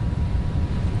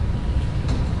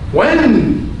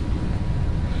 When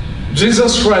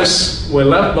Jesus Christ were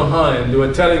left behind, they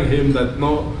were telling him that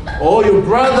no, all your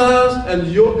brothers and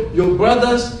your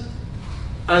brothers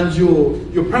and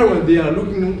your parents, they are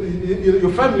looking,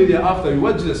 your family, they are after you.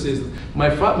 What Jesus says, my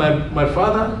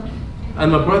father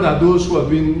and my brother are those who are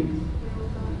doing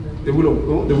the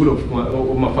will of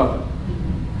my father.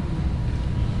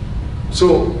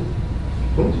 So,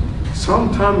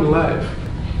 sometime in life,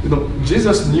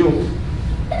 Jesus knew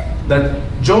that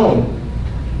John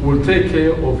will take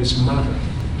care of his mother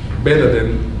better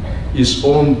than his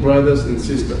own brothers and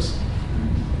sisters.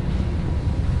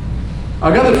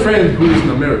 I got a friend who is in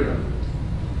America,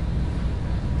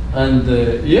 and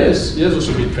he has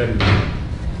also been family.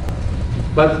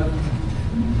 But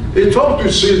he talked to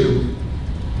his children.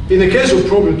 In the case of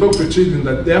problem, talk to children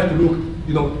that they have to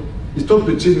look, he talked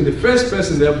to children, the first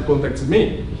person they have to contact is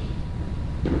me.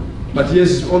 But he has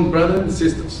his own brothers and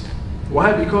sisters.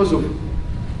 Why? Because of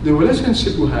the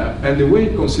relationship we have and the way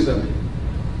he considers me.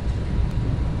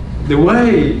 The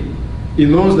way he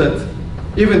knows that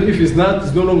even if he's no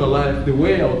longer alive, the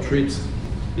way I'll treat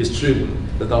his children,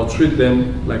 that I'll treat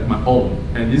them like my own,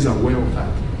 and he's aware of that.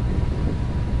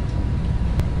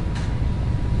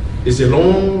 It's a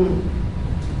long-term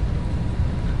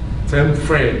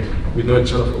friend. We know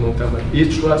each other for a long time. He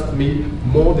trusts me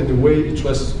more than the way he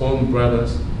trusts his own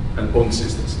brothers and own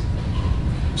sisters.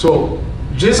 So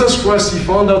Jesus Christ, he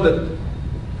found out that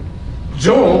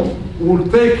John will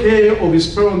take care of his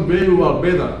parents very well,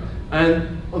 better.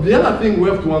 And the other thing we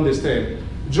have to understand,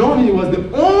 John, he was the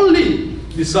only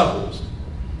disciple.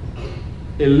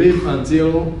 He lived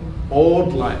until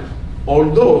old life.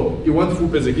 Although he went through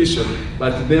persecution,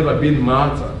 but he never been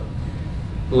martyred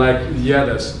like the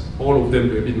others. All of them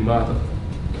were being martyred.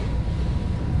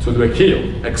 So they were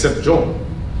killed, except John.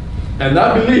 And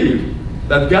I believe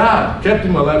that God kept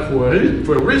him alive for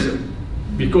a reason,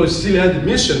 because he had a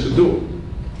mission to do.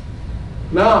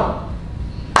 Now,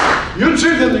 you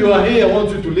children, you are here, I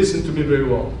want you to listen to me very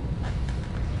well.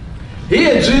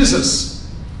 Here Jesus,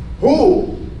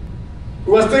 who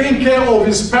was taking care of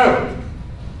his parents,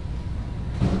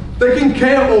 taking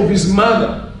care of his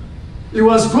mother. He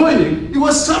was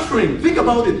suffering. Think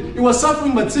about it. He was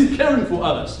suffering, but still caring for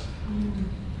others.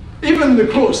 Even the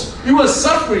cross, he was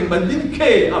suffering, but didn't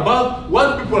care about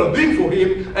what people are doing for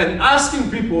him, and asking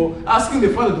the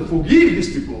Father to forgive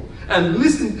these people. And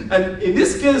listen, and in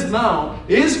this case now,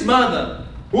 his mother,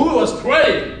 who was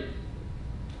praying,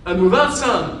 and without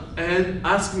son, and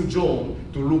asking John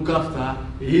to look after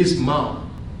his mom.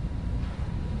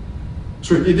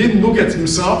 So he didn't look at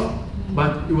himself,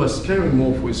 but he was caring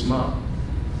more for his mom.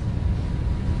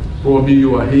 Probably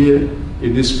you are here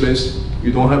in this place,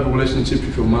 you don't have a relationship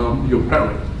with your mom, your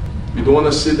parent. You don't want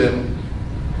to see them.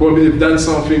 Probably they've done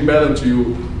something better to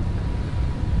you.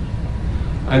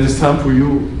 And it's time for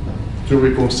you to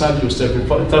reconcile yourself. It's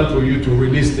time for you to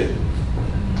release them.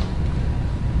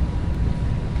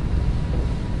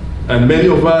 And many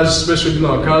of us, especially in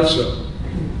our culture,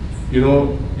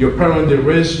 your parents, they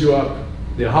raise you up,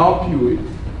 they help you.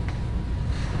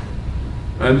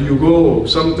 And you go,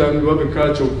 sometimes you have a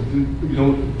culture of,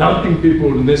 dumping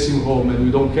people in nursing home and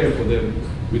we don't care for them.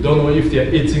 We don't know if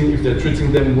they're eating, if they're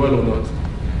treating them well or not.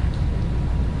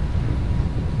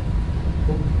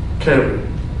 Caring.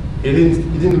 He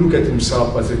didn't look at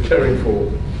himself as a caring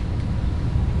for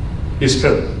his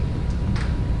parents.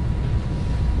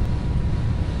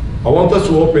 I want us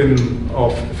to open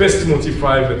 1 Timothy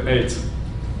 5 and 8.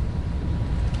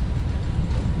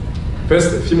 1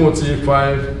 Timothy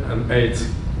 5 and 8.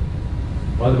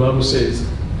 What the Bible says.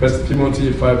 1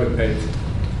 Timothy 5 and 8.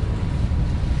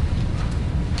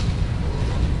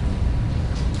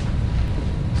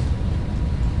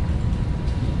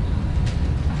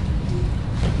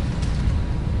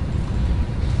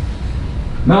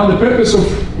 Now the purpose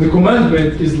of the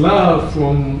commandment is love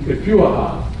from a pure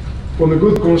heart, from a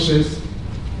good conscience,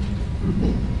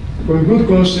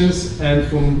 and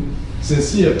from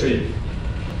sincere faith,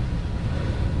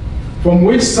 from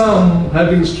which some,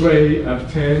 having strayed,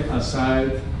 have turned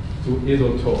aside to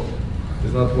idle talk.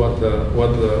 It's not what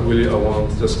really I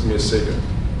want. Just give me a second.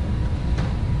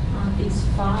 It's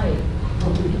 5.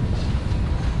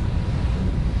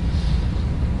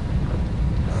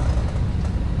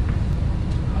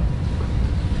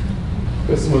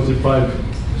 1 Timothy 5.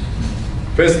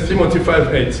 1 Timothy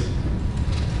 5, 8.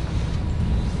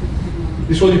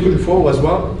 This one you put before was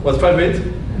what? Was 5, 8?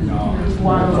 No. It's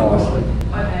 1.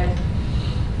 Okay.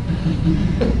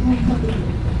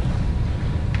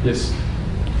 Yes.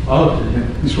 Okay,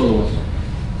 this one was.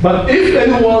 But if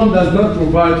anyone does not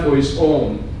provide for his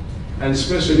own, and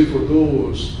especially for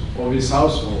those of his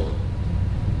household,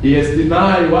 he has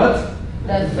denied what?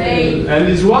 The faith. And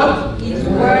is what? Is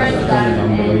worse than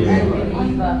an unbeliever.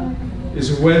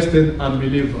 Is worse than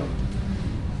unbeliever.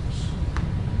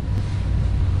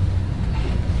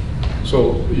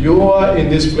 So you are in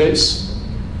this place,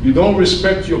 you don't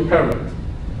respect your parent.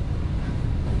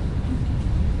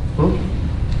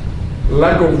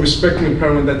 Lack of respecting a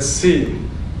parent, that's sin.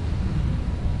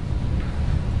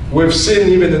 We've seen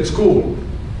even at school,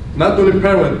 not only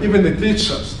parents, even the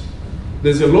teachers.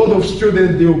 There's a lot of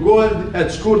students, they will go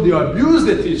at school, they abuse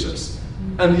the teachers,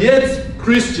 and yet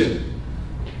Christian.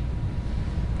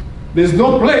 There's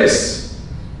no place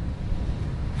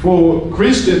for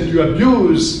Christians to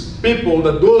abuse people,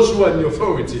 that those who are in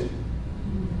authority.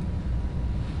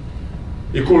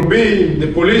 It could be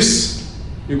the police,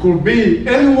 it could be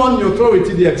anyone in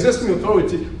authority, the existing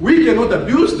authority. We cannot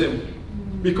abuse them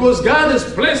because God has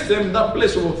placed them in that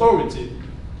place of authority.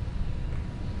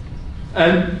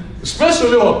 And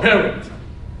especially our parent.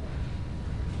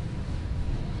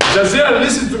 Jazia,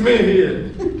 listen to me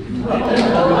here.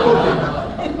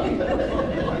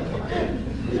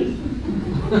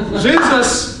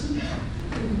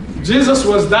 Jesus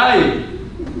was dying,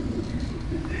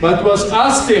 but was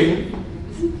asking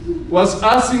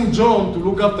John to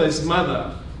look after his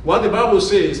mother. What the Bible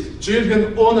says,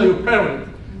 children, honor your parent,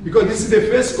 because this is the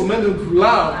first commandment of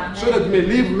love, so that you may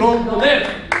live long on earth.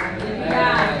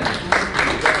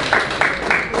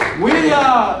 We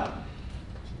are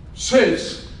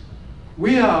church.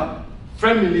 We are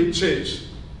family church.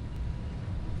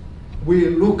 We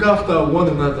look after one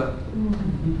another.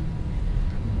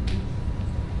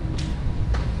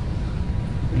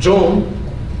 John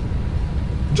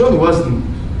wasn't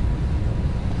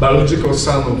biological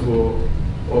son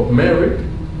of Mary.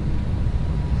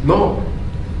 No.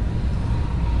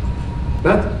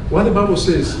 That's what the Bible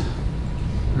says.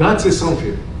 God says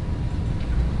something.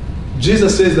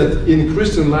 Jesus says that in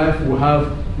Christian life we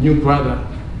have new brother,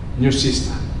 new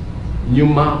sister, new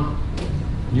mom,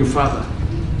 new father.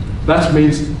 That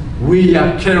means we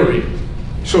are caring.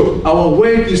 So our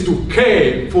work is to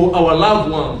care for our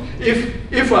loved one.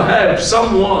 If I have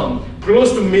someone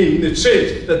close to me in the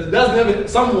church that doesn't have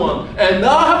someone, and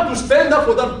I have to stand up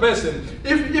for that person,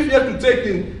 if you have to take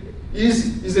in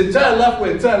his entire life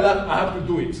or entire life, I have to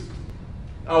do it.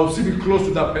 I will still be close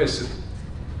to that person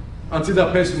until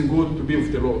that person goes to be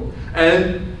with the Lord.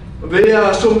 And there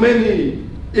are so many,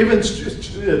 even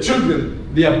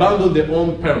children, they abandon their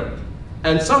own parent.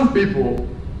 And some people,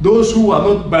 those who are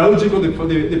not biological for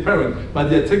the parent, but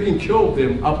they are taking care of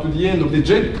them up to the end of the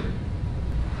journey.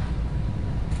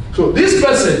 So this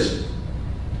passage,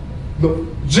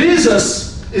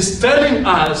 Jesus is telling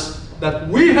us that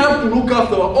we have to look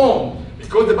after our own,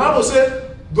 because the Bible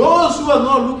said those who are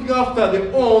not looking after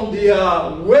their own, they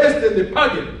are worse than the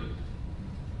pagan.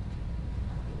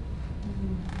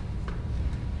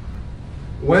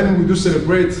 When we do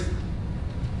celebrate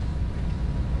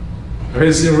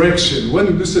resurrection, when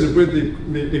we do celebrate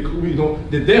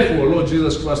the death of our Lord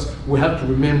Jesus Christ, we have to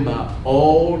remember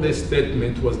all the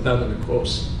statement was done on the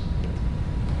cross.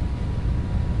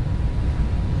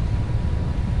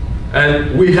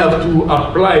 And we have to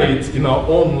apply it in our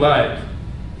own life.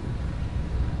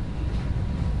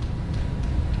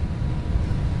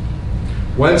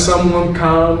 When someone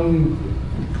comes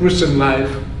to Christian life,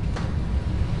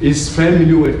 his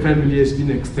family or family has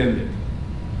been extended.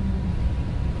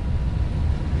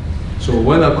 So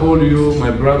when I call you my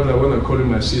brother, when I call you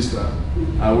my sister,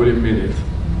 I really mean it.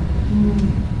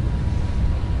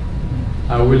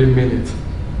 I really mean it.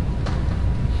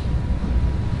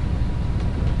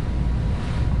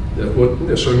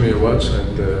 They show me a watch,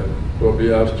 and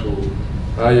probably I have to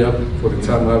hurry up for the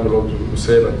time. I have a lot to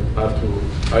say, but I have to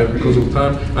hurry because of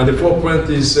time. And the fourth point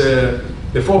is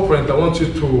the fourth point. I want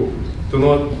you to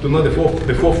know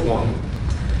the fourth one.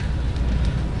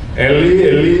 Eli,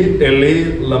 Eli,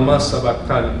 Eli, lama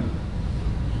sabachthani.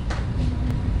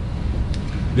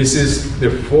 This is the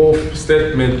fourth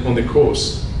statement on the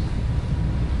cross.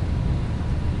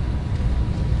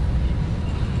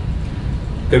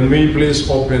 Can we please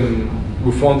open,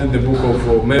 we found in the book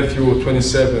of Matthew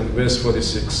 27, verse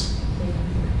 46.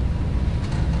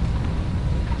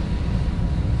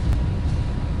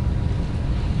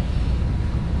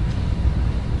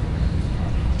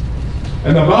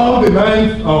 And about the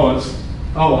ninth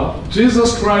hour,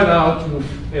 Jesus cried out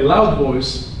with a loud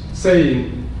voice,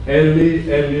 saying, Eli,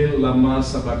 Eli, lama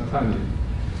sabachthani.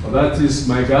 That is,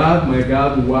 my God,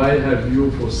 why have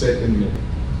you forsaken me?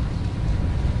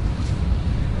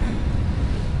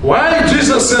 Why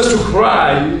Jesus says to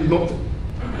cry,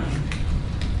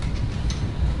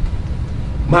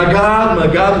 my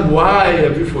God, why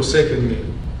have you forsaken me?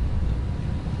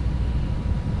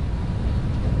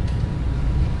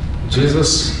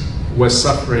 Jesus was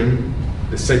suffering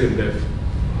the second death.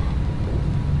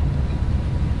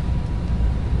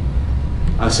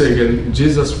 I say again,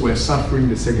 Jesus was suffering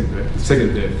the second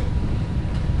death.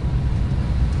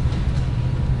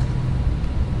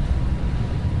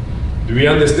 Do we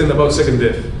understand about second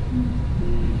death?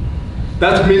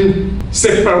 That means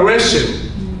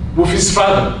separation with his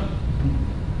Father.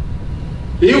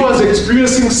 He was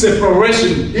experiencing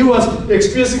separation. He was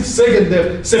experiencing second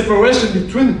death, separation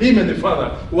between him and the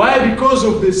Father. Why? Because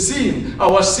of the sin,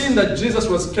 our sin that Jesus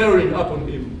was carrying upon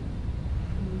him.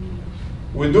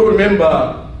 We do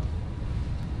remember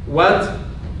what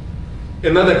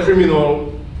another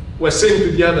criminal was saying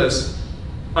to the others.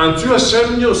 Aren't you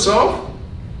ashamed of yourself?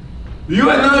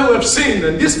 You and I who have sinned,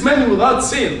 and this man without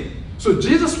sin. So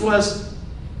Jesus was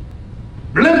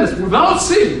blameless, without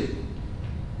sin.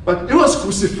 But he was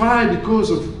crucified because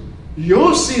of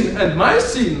your sin and my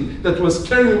sin that was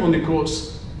carried on the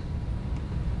cross.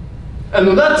 And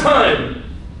at that time,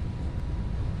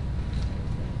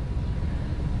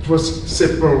 it was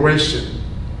separation.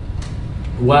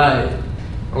 Why?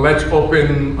 Let's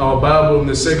open our Bible in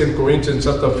the 2 Corinthians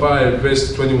chapter 5,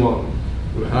 verse 21.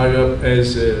 We'll hurry up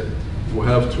as we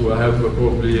have to. I have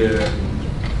probably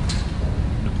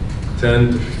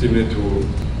 10 to 15 minutes to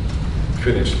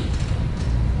finish.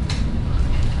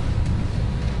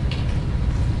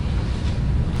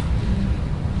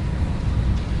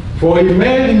 For he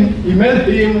made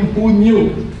him who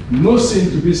knew no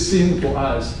sin to be sin for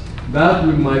us, that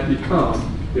we might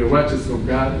become the righteousness of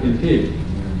God in him.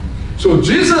 So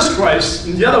Jesus Christ,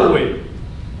 in the other way,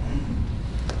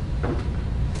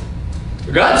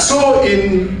 God saw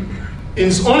in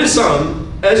his only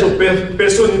Son as a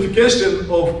personification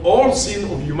of all sin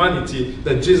of humanity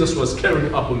that Jesus was carrying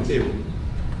upon him,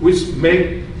 which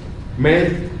made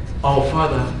our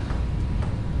Father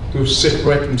to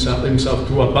separate himself,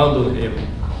 to abandon him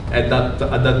at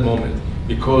that moment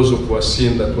because of our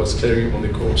sin that was carrying on the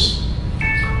cross.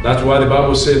 That's why the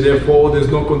Bible says, therefore, there's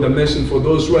no condemnation for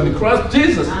those who are in Christ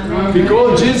Jesus. Amen.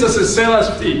 Because Jesus has set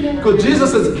us free. Because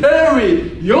Jesus has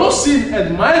carried your sin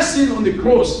and my sin on the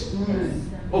cross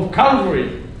of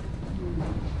Calvary.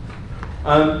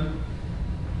 And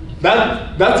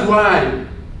that's why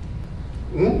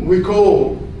we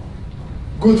call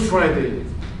Good Friday.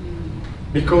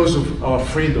 Because of our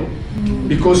freedom.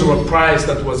 Because of a price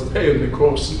that was paid on the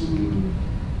cross.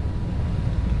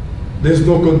 There's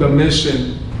no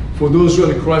condemnation for those who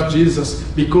are in Christ Jesus,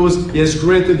 because he has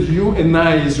granted you and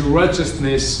I his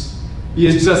righteousness. He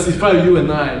has justified you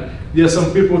and I. There are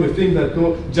some people that think that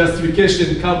no,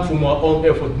 justification comes from our own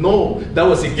effort. No, that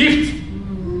was a gift.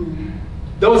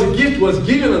 That was a gift was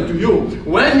given unto you.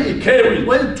 When he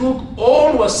took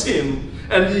all our sin,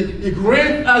 and he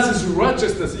granted us his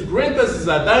righteousness, he granted us his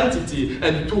identity,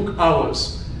 and he took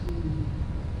ours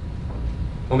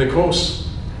on the cross.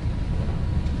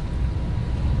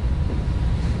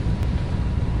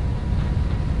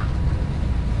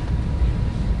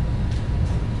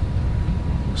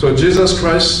 So Jesus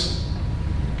Christ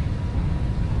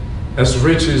as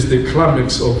reaches the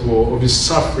climax of his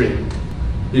suffering,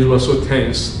 it was so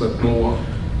tense that no one,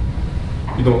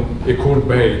 it could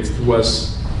bear it. It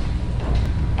was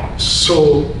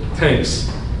so tense.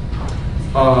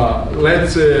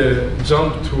 Let's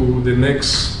jump to the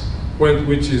next point,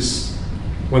 which is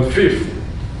 1/5.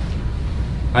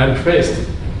 I'm thirsty.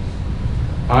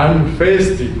 I'm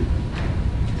thirsty.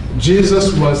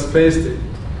 Jesus was thirsty.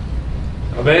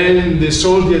 When the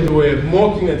soldiers were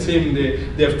mocking at him,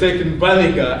 they have taken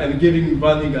vinegar and giving him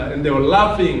vinegar, and they were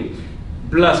laughing,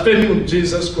 blaspheming of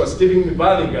Jesus Christ, giving him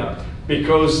vinegar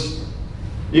because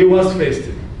he was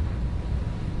thirsty.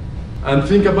 And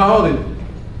think about it.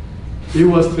 He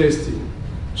was thirsty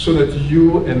so that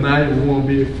you and I won't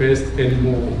be thirsty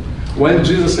anymore. When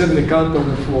Jesus had an encounter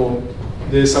for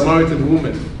the Samaritan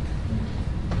woman,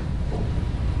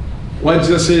 what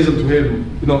Jesus says unto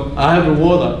him, I have the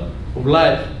water of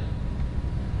life.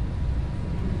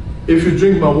 If you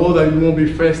drink my water, you won't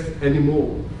be thirsty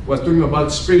anymore. Was talking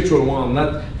about spiritual one,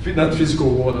 not physical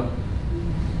water.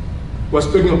 Was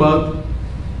talking about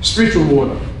spiritual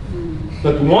water.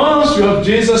 That once you have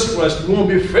Jesus Christ, you won't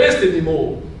be thirsty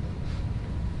anymore.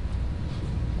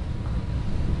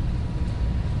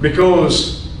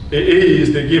 Because He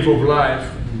is the giver of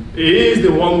life. He is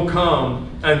the one who comes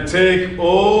and take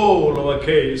all our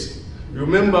case.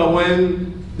 Remember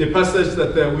when the passage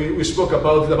that we spoke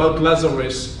about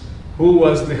Lazarus, who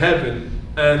was in heaven,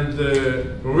 and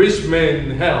the rich man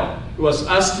in hell, he was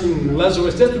asking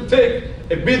Lazarus just to take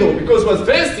a bit of, because he was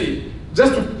thirsty,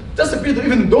 just a bit of,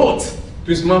 even dot to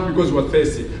his mouth because he was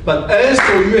thirsty. But as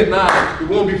for you and I, we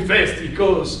won't be thirsty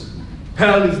because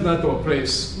hell is not our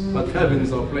place, but heaven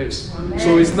is our place. Amen.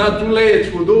 So it's not too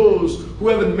late for those who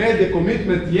haven't made the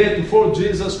commitment yet to follow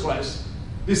Jesus Christ.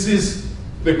 This is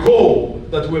the call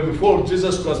that we have before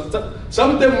Jesus Christ.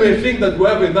 Sometimes we may think that we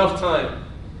have enough time.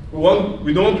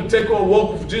 We don't want to take our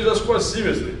walk with Jesus Christ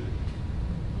seriously.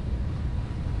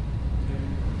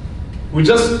 We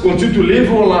just continue to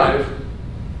live our life.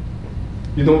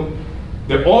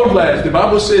 The old life, the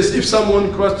Bible says, if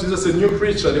someone Christ Jesus a new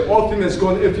creature, the old thing has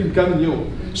gone, everything becomes new.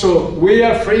 So we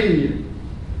are free.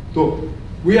 So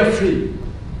we are free.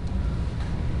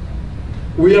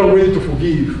 We are ready to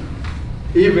forgive,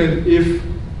 even if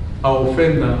our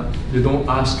offender, they don't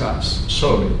ask us.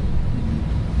 Sorry.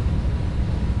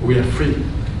 We are free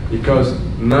because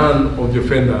none of the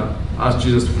offender asked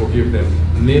Jesus to forgive them.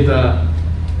 Neither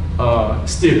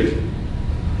Stephen.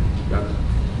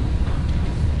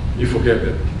 He forgave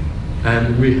them.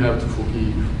 And we have to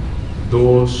forgive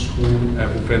those who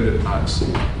have offended us.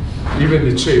 Even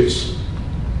the church.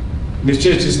 The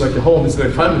church is like a home, it's like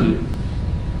a family.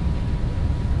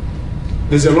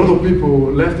 There's a lot of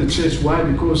people left the church. Why?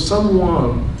 Because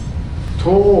someone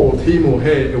told him or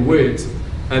her a word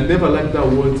and never liked that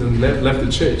word and left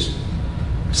the church.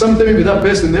 Sometimes that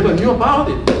person never knew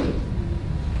about it.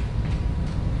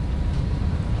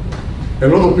 A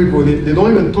lot of people, they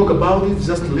don't even talk about it,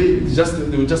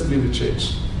 they will just leave the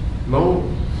church. No.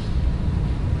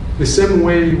 The same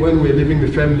way when we're leaving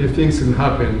the family, things can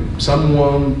happen.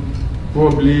 Someone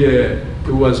probably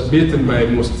was bitten by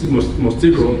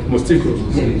mosquito. Mosquito. Mosquito.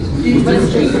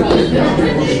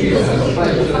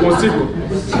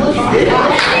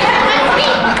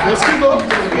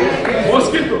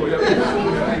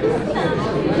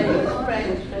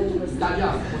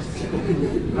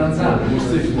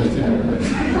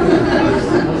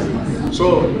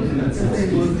 So,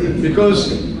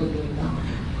 because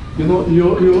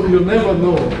you never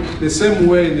know. The same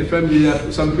way in the family,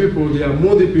 some people, they are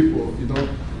moody people.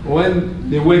 When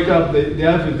they wake up, they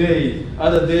have a day.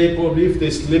 Other day, probably if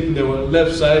they sleep on their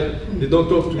left side, they don't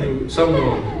talk to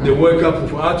someone. They wake up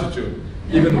with attitude.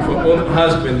 Even with their own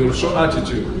husband, they will show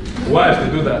attitude. Wives,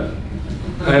 they do that,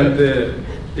 and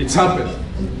it's happened.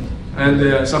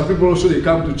 And some people also, they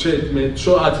come to church, may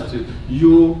show attitude.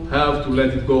 You have to let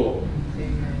it go.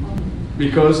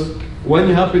 Because when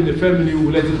it happens in the family, you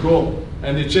will let it go.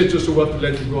 And the church also have to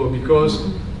let it go because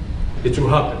it will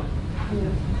happen.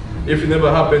 If it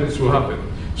never happens, it will happen.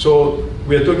 So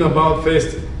we are talking about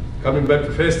fasting, coming back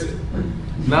to fasting.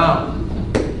 Now,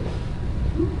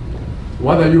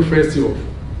 what are you fasting of?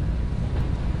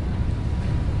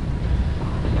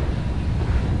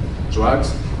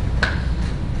 Drugs?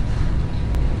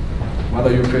 What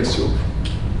are you fasting of?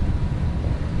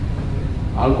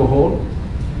 Alcohol?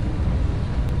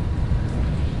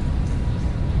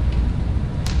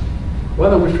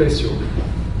 What are we fasting of?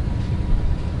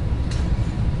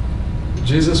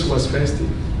 Jesus was fasting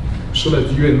so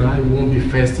that you and I won't be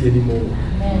fasting anymore.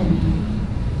 Amen.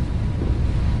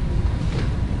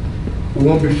 We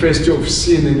won't be fasting of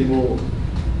sin anymore.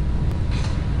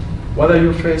 What are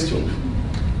you faced with?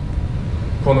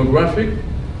 Pornographic?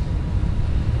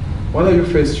 What are you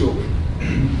faced with?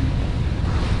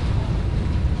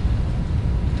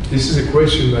 This is a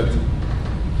question that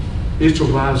each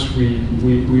of us, we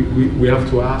have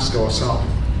to ask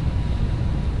ourselves.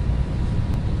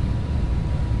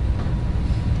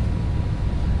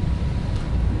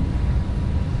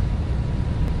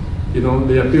 You know,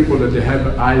 there are people that they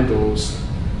have idols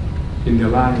in their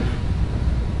life.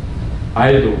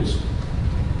 Idols.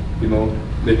 You know,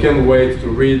 they can't wait to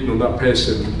read that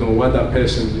person, what that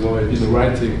person, is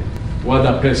writing, what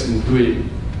that person is doing.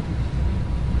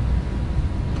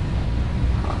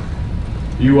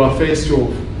 You are faced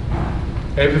with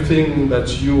everything that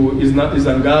is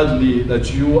ungodly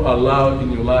that you allow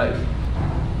in your life.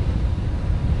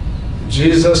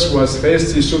 Jesus was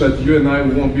thirsty so that you and I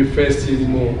won't be thirsty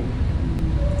anymore.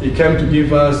 He came to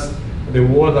give us the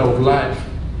water of life.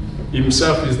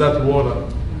 Himself is that water.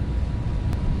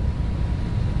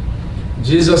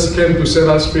 Jesus came to set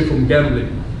us free from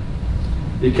gambling.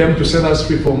 He came to set us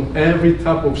free from every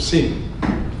type of sin.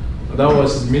 That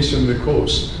was his mission, the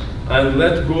course. And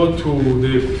let's go to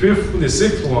the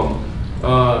sixth one.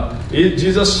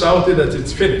 Jesus shouted that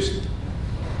it's finished.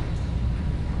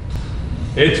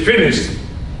 It's finished.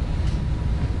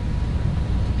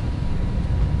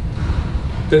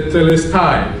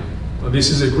 Tetelestai. This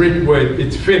is a Greek word.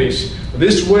 It's finished.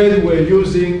 This word they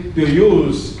use in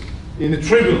the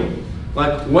tribunal.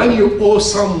 Like when you owe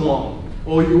someone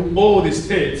or you owe the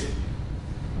state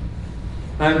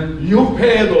and you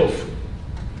paid off,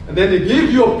 and then they give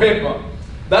you a paper.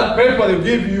 That paper they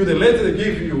give you, the letter they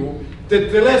give you,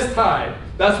 tetelestai,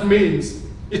 that means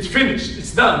it's finished,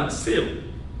 it's done, it's sealed.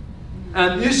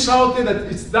 And he shouted that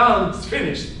it's done, it's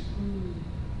finished.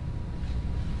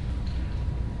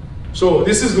 So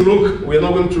this is Luke. We're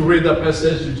not going to read that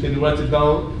passage. You can write it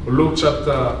down. Luke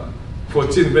chapter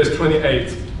 14, verse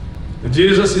 28.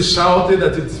 Jesus is shouted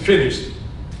that it's finished.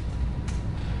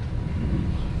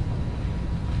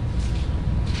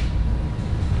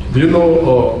 Do you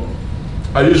know,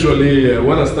 I usually,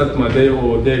 when I start my day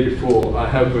or day before, I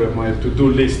have my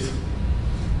to-do list.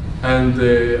 And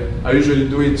I usually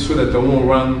do it so that I won't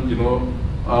run,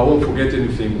 I won't forget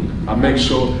anything. I make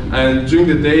sure, and during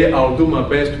the day, I'll do my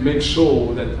best to make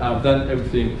sure that I've done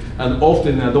everything. And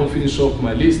often I don't finish off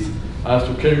my list. I have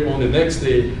to carry on the next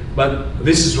day, but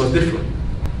this is what's different.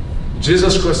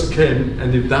 Jesus Christ came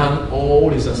and he done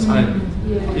all his assignment.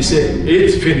 He said,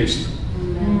 it's finished.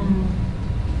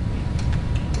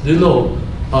 You know,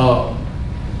 all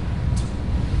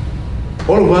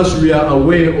of us, we are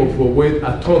aware of the word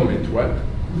atonement, right?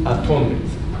 Atonement.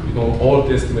 Old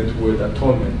Testament word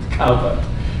atonement, covered.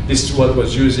 This is what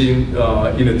was using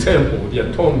in a temple, the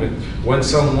atonement. When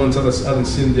someone hadn't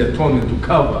seen the atonement to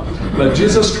cover. But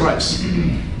Jesus Christ,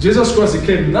 he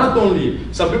came not only,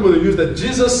 some people use that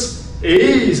Jesus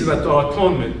is our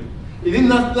atonement. He did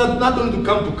not only to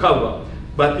come to cover,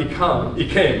 but he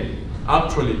came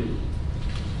actually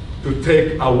to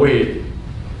take away.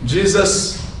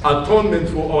 Jesus' atonement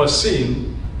for our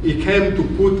sin, he came to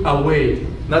put away.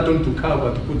 Not only to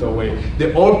cover, to put away.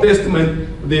 The Old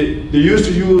Testament, they used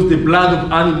to use the blood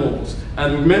of animals.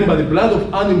 And remember, the blood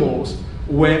of animals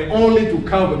were only to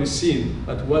cover the sin,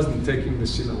 but wasn't taking the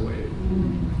sin away.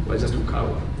 It was just to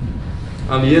cover.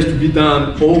 And it has to be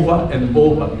done over and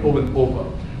over and over and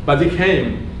over. But he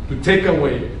came to take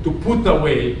away, to put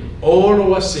away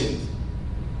all our sins.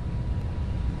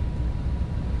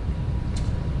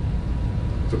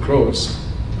 To close.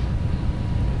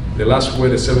 The last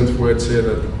word, the seventh word, said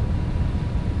that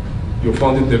you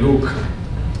found it in Luke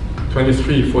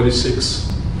 23:46.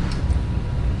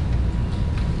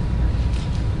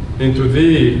 Into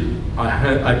thee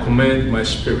I commend my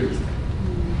spirit.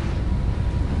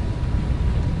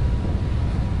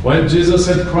 When Jesus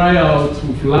said, cry out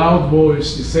with loud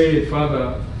voice, he said,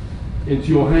 Father, into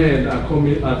your hand I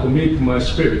commit my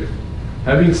spirit.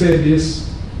 Having said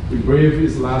this, he breathed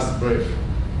his last breath.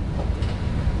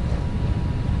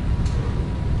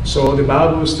 So the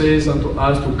Bible says unto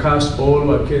us to cast all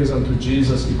our cares unto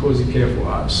Jesus because he cared for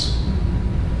us.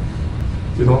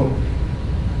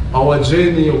 Our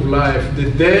journey of life, the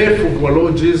death of our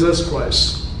Lord Jesus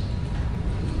Christ,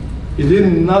 he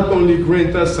did not only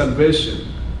grant us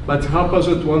salvation, but help us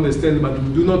to understand that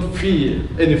we do not fear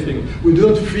anything. We do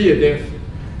not fear death.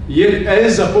 Yet,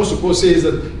 as Apostle Paul says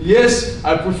that, yes,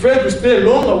 I prefer to stay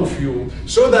longer with you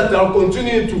so that I'll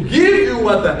continue to give you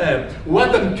what I have,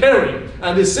 what I'm carrying.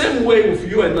 And the same way with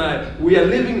you and I, we are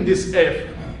living this earth.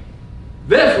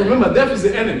 Death, remember, death is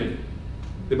the enemy.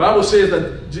 The Bible says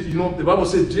that, the Bible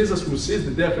says Jesus will seize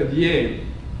the death at the end.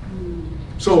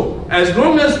 So, as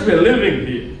long as we are living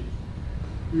here,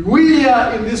 We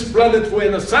are in this planet for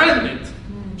an assignment.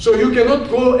 So you cannot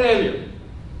go earlier.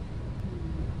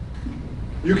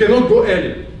 You cannot go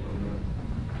earlier.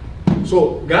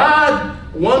 So God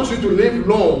wants you to live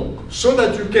long so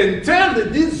that you can tell the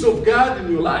deeds of God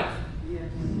in your life. Yes.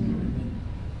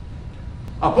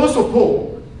 Apostle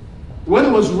Paul, when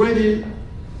he was ready,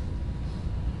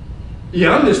 he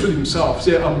understood himself,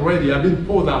 said, I'm ready, I've been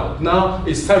poured out. Now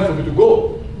it's time for me to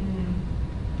go.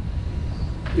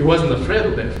 He wasn't afraid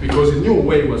of that because he knew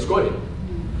where he was going.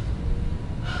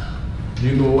 Do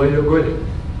you know where you're going?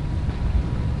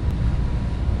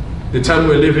 The time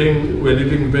we're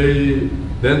living very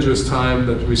dangerous time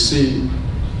that we see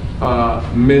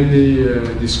many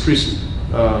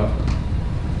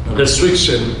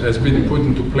restriction has been put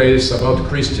into place about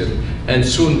Christian, and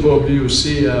soon probably you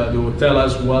see they will tell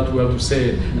us what we have to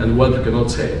say and what we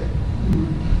cannot say.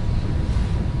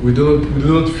 We do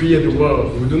not fear the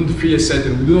world. We do not fear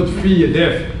Satan. We do not fear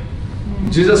death.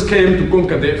 Jesus came to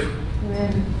conquer death.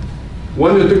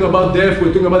 When we're talking about death,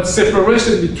 we're talking about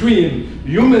separation between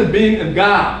human being and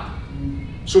God.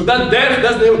 So that death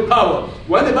doesn't have power.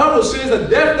 When the Bible says that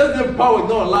death doesn't have power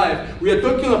in our life, we are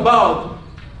talking about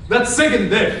that second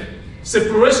death,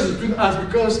 separation between us,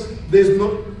 because it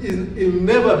will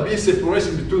never be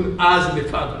separation between us and the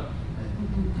Father.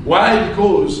 Why?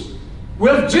 Because we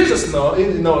have Jesus now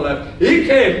in our life. He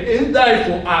came and died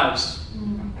for us.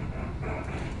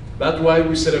 That's why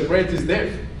we celebrate his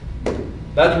death.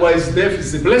 That's why his death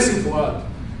is a blessing for us.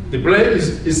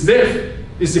 His death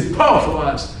is a power for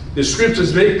us. The scripture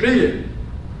is very clear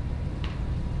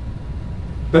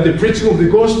that the preaching of the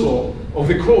gospel of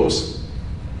the cross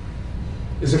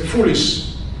is a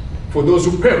foolish for those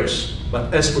who perish,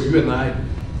 but as for you and I,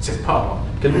 it's a power.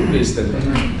 Can you please stand up?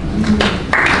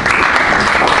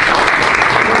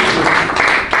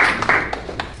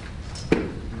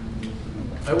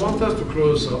 I want us to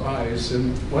close our eyes,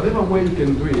 and whatever way you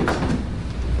can do it,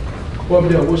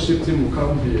 probably our worship team will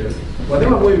come here.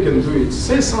 Whatever way you can do it,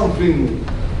 say something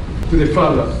to the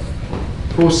Father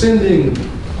for sending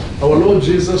our Lord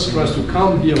Jesus Christ to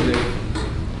come here today.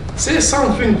 Say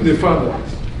something to the Father.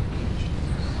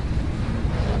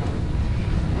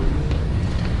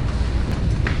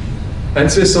 And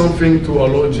say something to our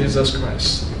Lord Jesus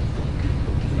Christ,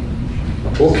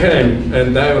 who came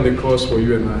and died on the cross for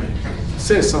you and I.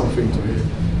 Say something to him.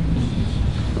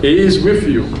 He is with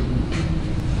you.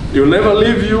 He'll never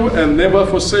leave you and never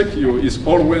forsake you. He's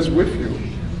always with you.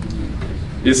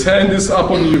 His hand is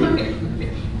upon you.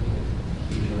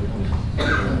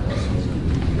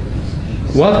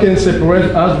 What can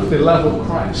separate us with the love of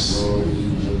Christ?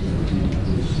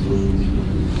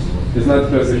 It's not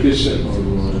persecution.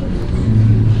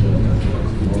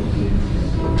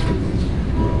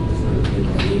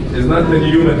 It's not the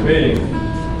human being.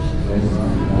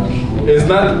 It's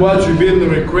not what you've been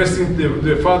requesting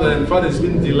the Father, and Father has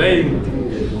been delaying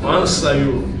to answer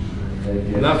you.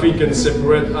 Nothing can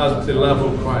separate us with the love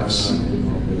of Christ.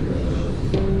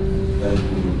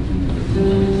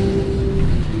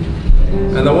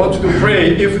 And I want you to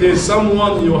pray, if there's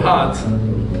someone in your heart,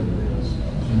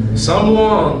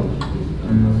 someone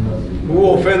who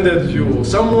offended you,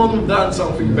 someone who done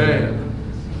something bad,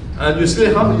 and you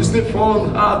still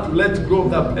found hard to let go of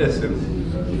that person,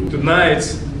 tonight,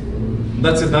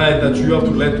 that's a night that you have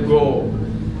to let go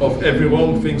of every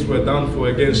wrong things were done for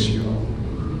against you.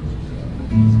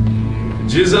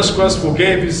 Jesus Christ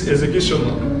forgave his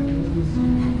executioner,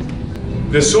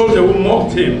 the soldier who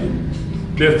mocked him,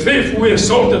 the thief who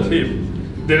insulted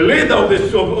him, the leader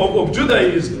of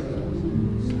Judaism,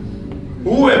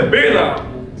 who were Balaam,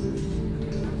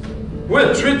 who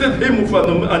had treated him with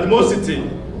animosity.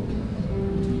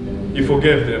 He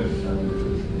forgave them.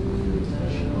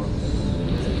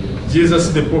 Jesus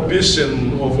is the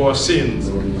propitiation of our sins.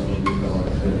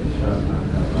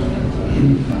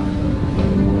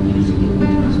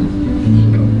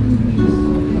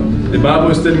 The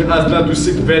Bible is telling us not to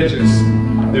seek vengeance.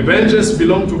 The vengeance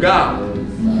belongs to God.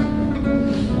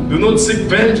 Do not seek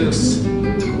vengeance,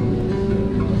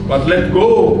 but let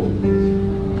go.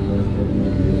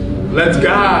 Let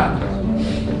God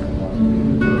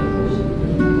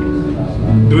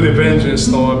do the vengeance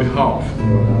on our behalf.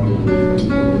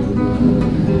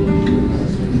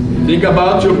 Think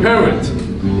about your parent.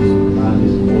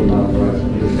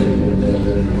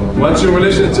 What's your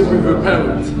relationship with your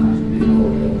parent?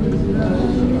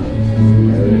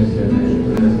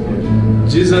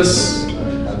 Jesus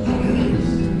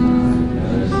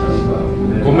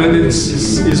commended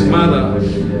his mother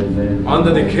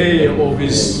under the care of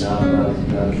his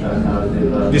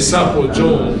disciple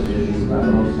John.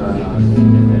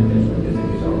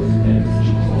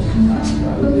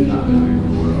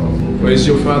 Where is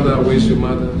your father? Where is your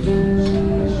mother?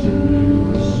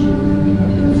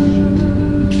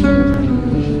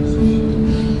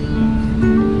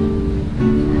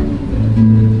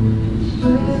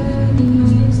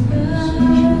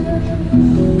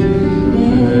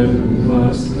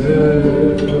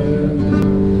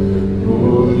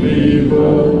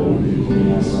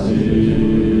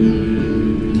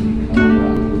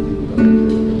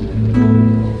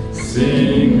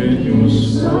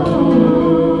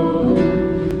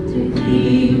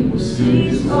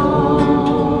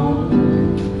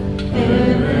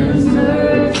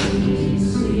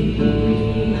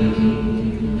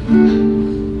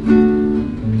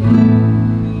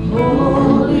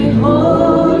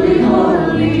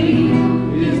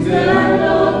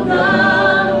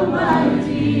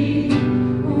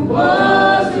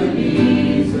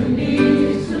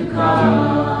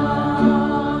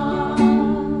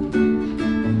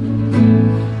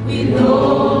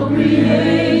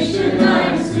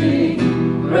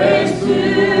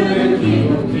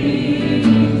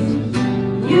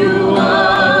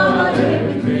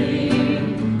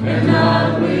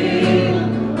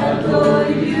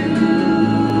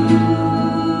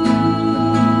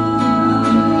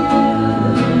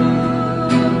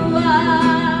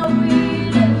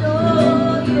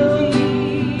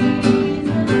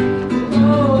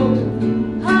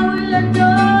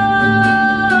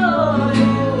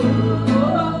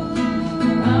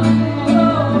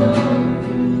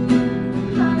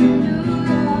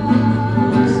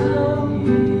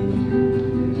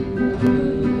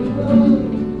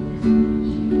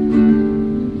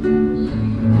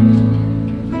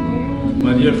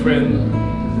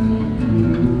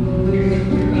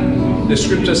 The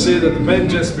scripture says that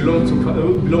vengeance belongs to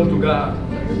God.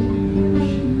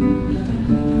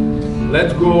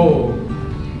 Let go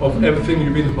of everything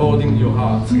you've been holding in your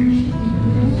heart.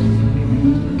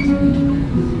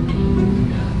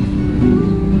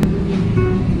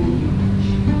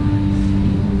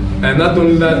 And not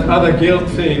only that, other guilt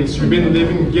things, you've been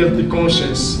living guilty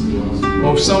conscience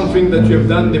of something that you have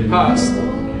done in the past.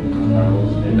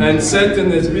 And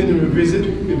Satan has been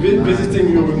visiting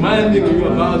you, reminding you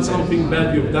about something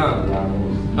bad you've done.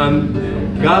 And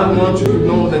God wants you to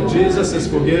know that Jesus has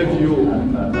forgiven you.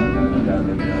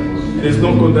 There's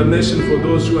no condemnation for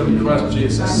those who are in Christ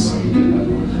Jesus.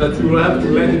 That you will have to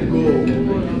let it go.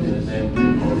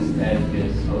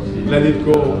 Let it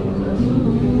go.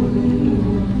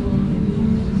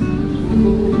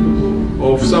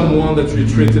 Of someone that you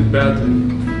treated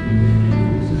badly.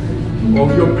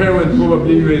 Of your parent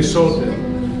probably you insulted.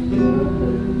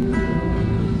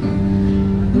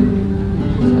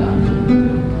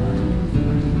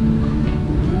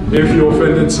 If you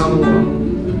offended someone,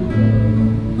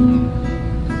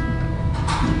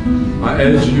 I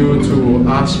urge you to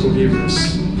ask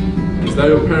forgiveness. Is that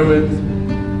your parent?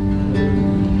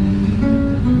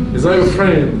 Is that your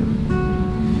friend?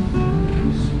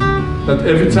 That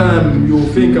every time you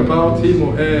think about him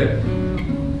or her,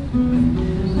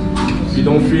 you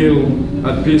don't feel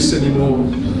at peace anymore.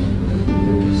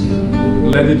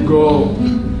 Let it go.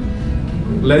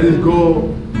 Let it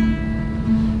go.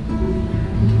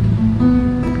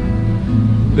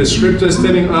 The scripture is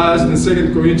telling us in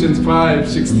 2 Corinthians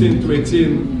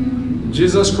 5:16-18,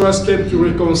 Jesus Christ came to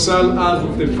reconcile us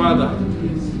with the Father.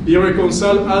 He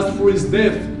reconciled us through his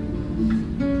death.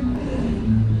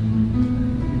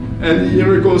 And he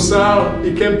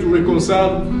came to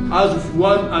reconcile us with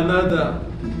one another.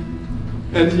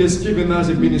 And he has given us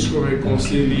a ministry of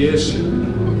reconciliation.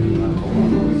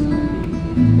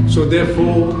 So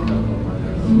therefore,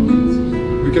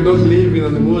 we cannot live in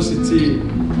animosity,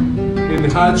 in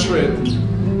hatred,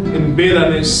 in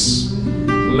bitterness.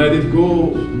 Let it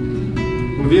go.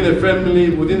 Within a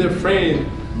family, within a friend,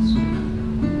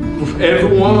 with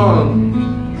everyone.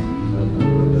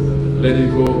 Let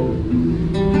it go.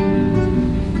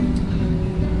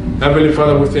 Heavenly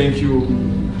Father, we thank you.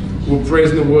 We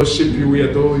praise and worship you. We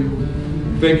adore you.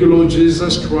 Thank you, Lord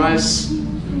Jesus Christ,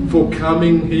 for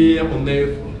coming here on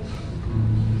earth.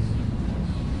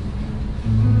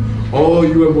 Oh,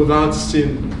 you are without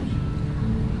sin,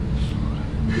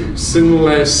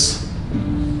 sinless,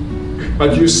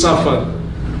 but you suffered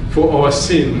for our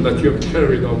sin that you have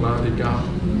carried, Almighty God.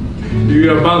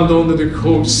 You abandoned the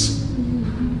cross.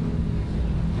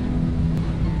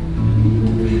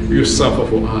 You suffer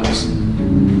for us.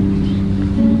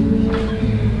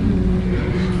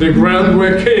 The ground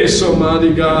were cursed,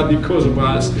 Almighty God, because of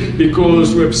us,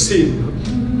 because we have sinned.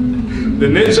 The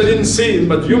nature didn't sin,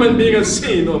 but human being has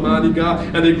sinned, Almighty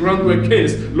God, and the ground were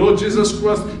cast. Lord Jesus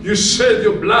Christ, you shed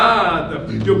your blood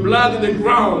in the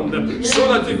ground, so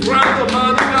that the ground,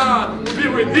 Almighty God, be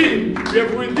redeemed. You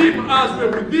have redeemed us, we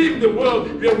have redeemed the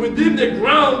world, we have redeemed the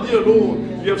ground, dear Lord.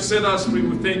 You have set us free.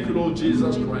 We thank you, Lord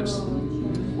Jesus Christ.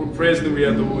 We praise and we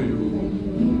adore you.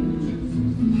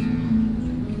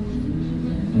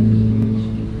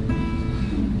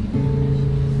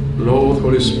 Lord,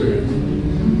 Holy Spirit,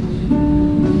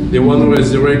 the one who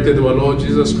resurrected our Lord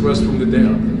Jesus Christ from the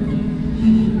dead.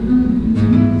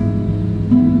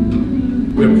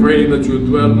 We're praying that you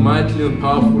dwell mightily and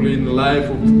powerfully in the life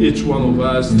of each one of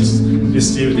us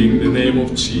this evening, in the name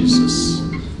of Jesus.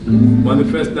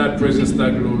 Manifest that presence,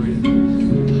 that glory.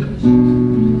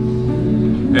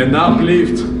 And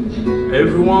uplift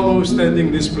everyone who is standing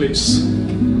in this place.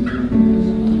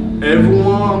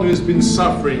 Everyone who has been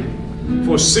suffering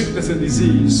for sickness and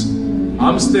disease.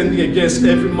 I'm standing against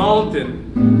every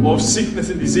mountain of sickness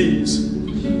and disease,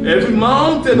 every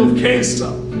mountain of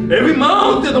cancer, every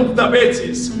mountain of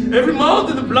diabetes, every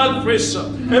mountain of blood pressure,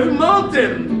 every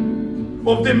mountain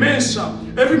of dementia,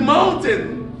 every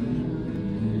mountain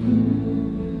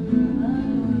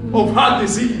of heart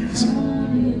disease.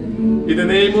 In the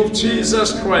name of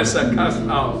Jesus Christ, I cast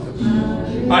out.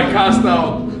 I cast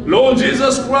out. Lord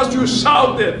Jesus Christ, you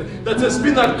shouted that has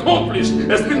been accomplished,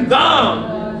 has been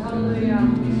done.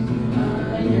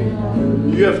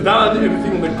 You have done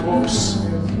everything on the cross.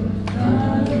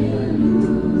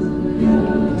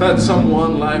 Touch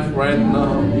someone's life right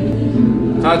now.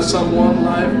 Touch someone's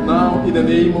life now in the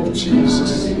name of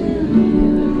Jesus.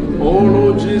 Oh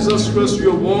Lord Jesus Christ,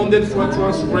 you are wounded for our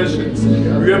transgressions.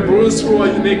 You are bruised for our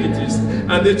iniquities.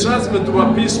 And the judgment of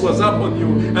our peace was upon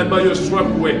you, and by your stripe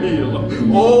we were healed.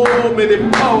 Oh, may the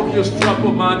power of your stripe,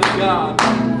 Almighty God,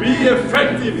 be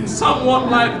effective in someone's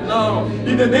life now.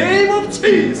 In the name of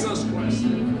Jesus Christ.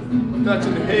 Touch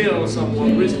and heal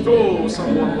someone, restore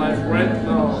someone's life right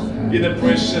now. In the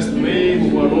precious name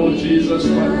of our Lord Jesus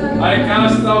Christ. I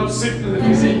cast out sickness and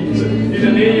disease. In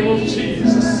the name of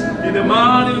Jesus. In the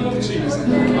mighty name of Jesus. I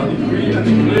decree and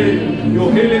declare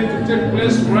your healing to take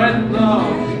place right now.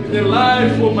 In the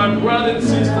life of my brothers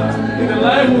and sisters. In the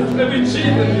life of every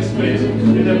child in this place.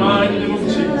 In the mighty name of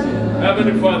Jesus.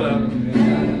 Heavenly Father,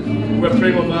 we're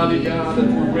praying, Almighty God, that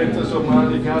you grant us,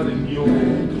 Almighty God, in your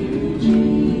will.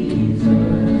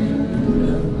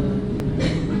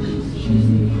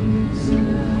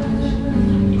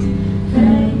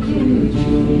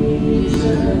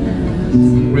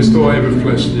 Restore every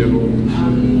flesh, dear Lord.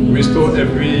 Restore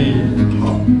every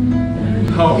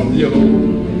heart, dear Lord.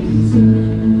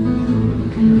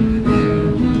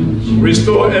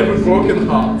 Restore every broken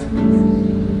heart.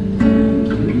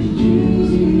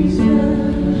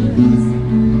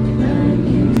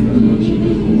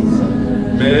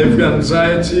 May every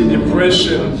anxiety,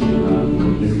 depression,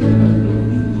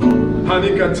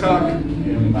 panic attack,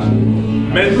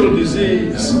 mental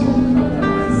disease,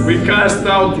 we cast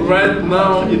out right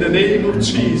now in the name of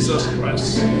Jesus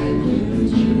Christ.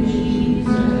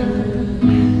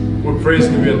 We praise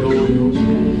you, we adore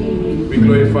you. We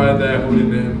glorify thy holy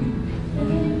name.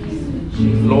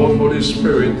 Lord, Holy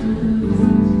Spirit,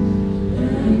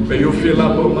 may you fill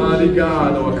up, Almighty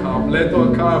God, our cup. Let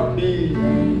our cup be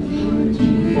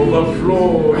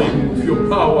overflowing with your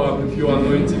power, with your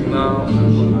anointing now.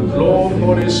 Lord,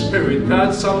 Holy Spirit,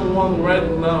 touch someone right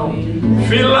now.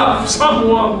 Fill up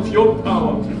someone with your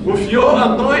power, with your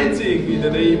anointing in the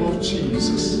name of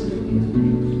Jesus.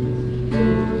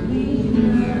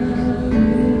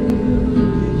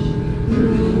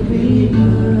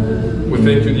 We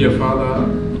thank you, dear Father,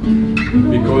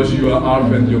 because you are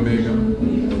Alpha and Omega.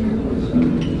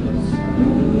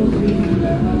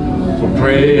 We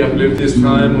pray, I believe this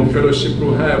time of fellowship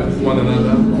we'll have with one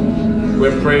another.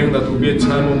 We're praying that will be a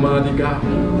time, Almighty God,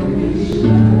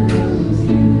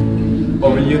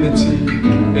 of unity,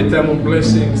 a time of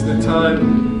blessings, the time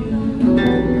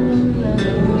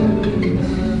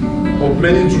of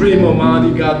many dreams,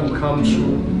 Almighty God, will come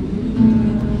true.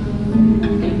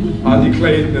 I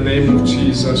declare in the name of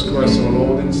Jesus Christ, our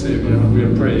Lord and Savior, we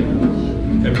are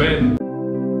praying. Amen.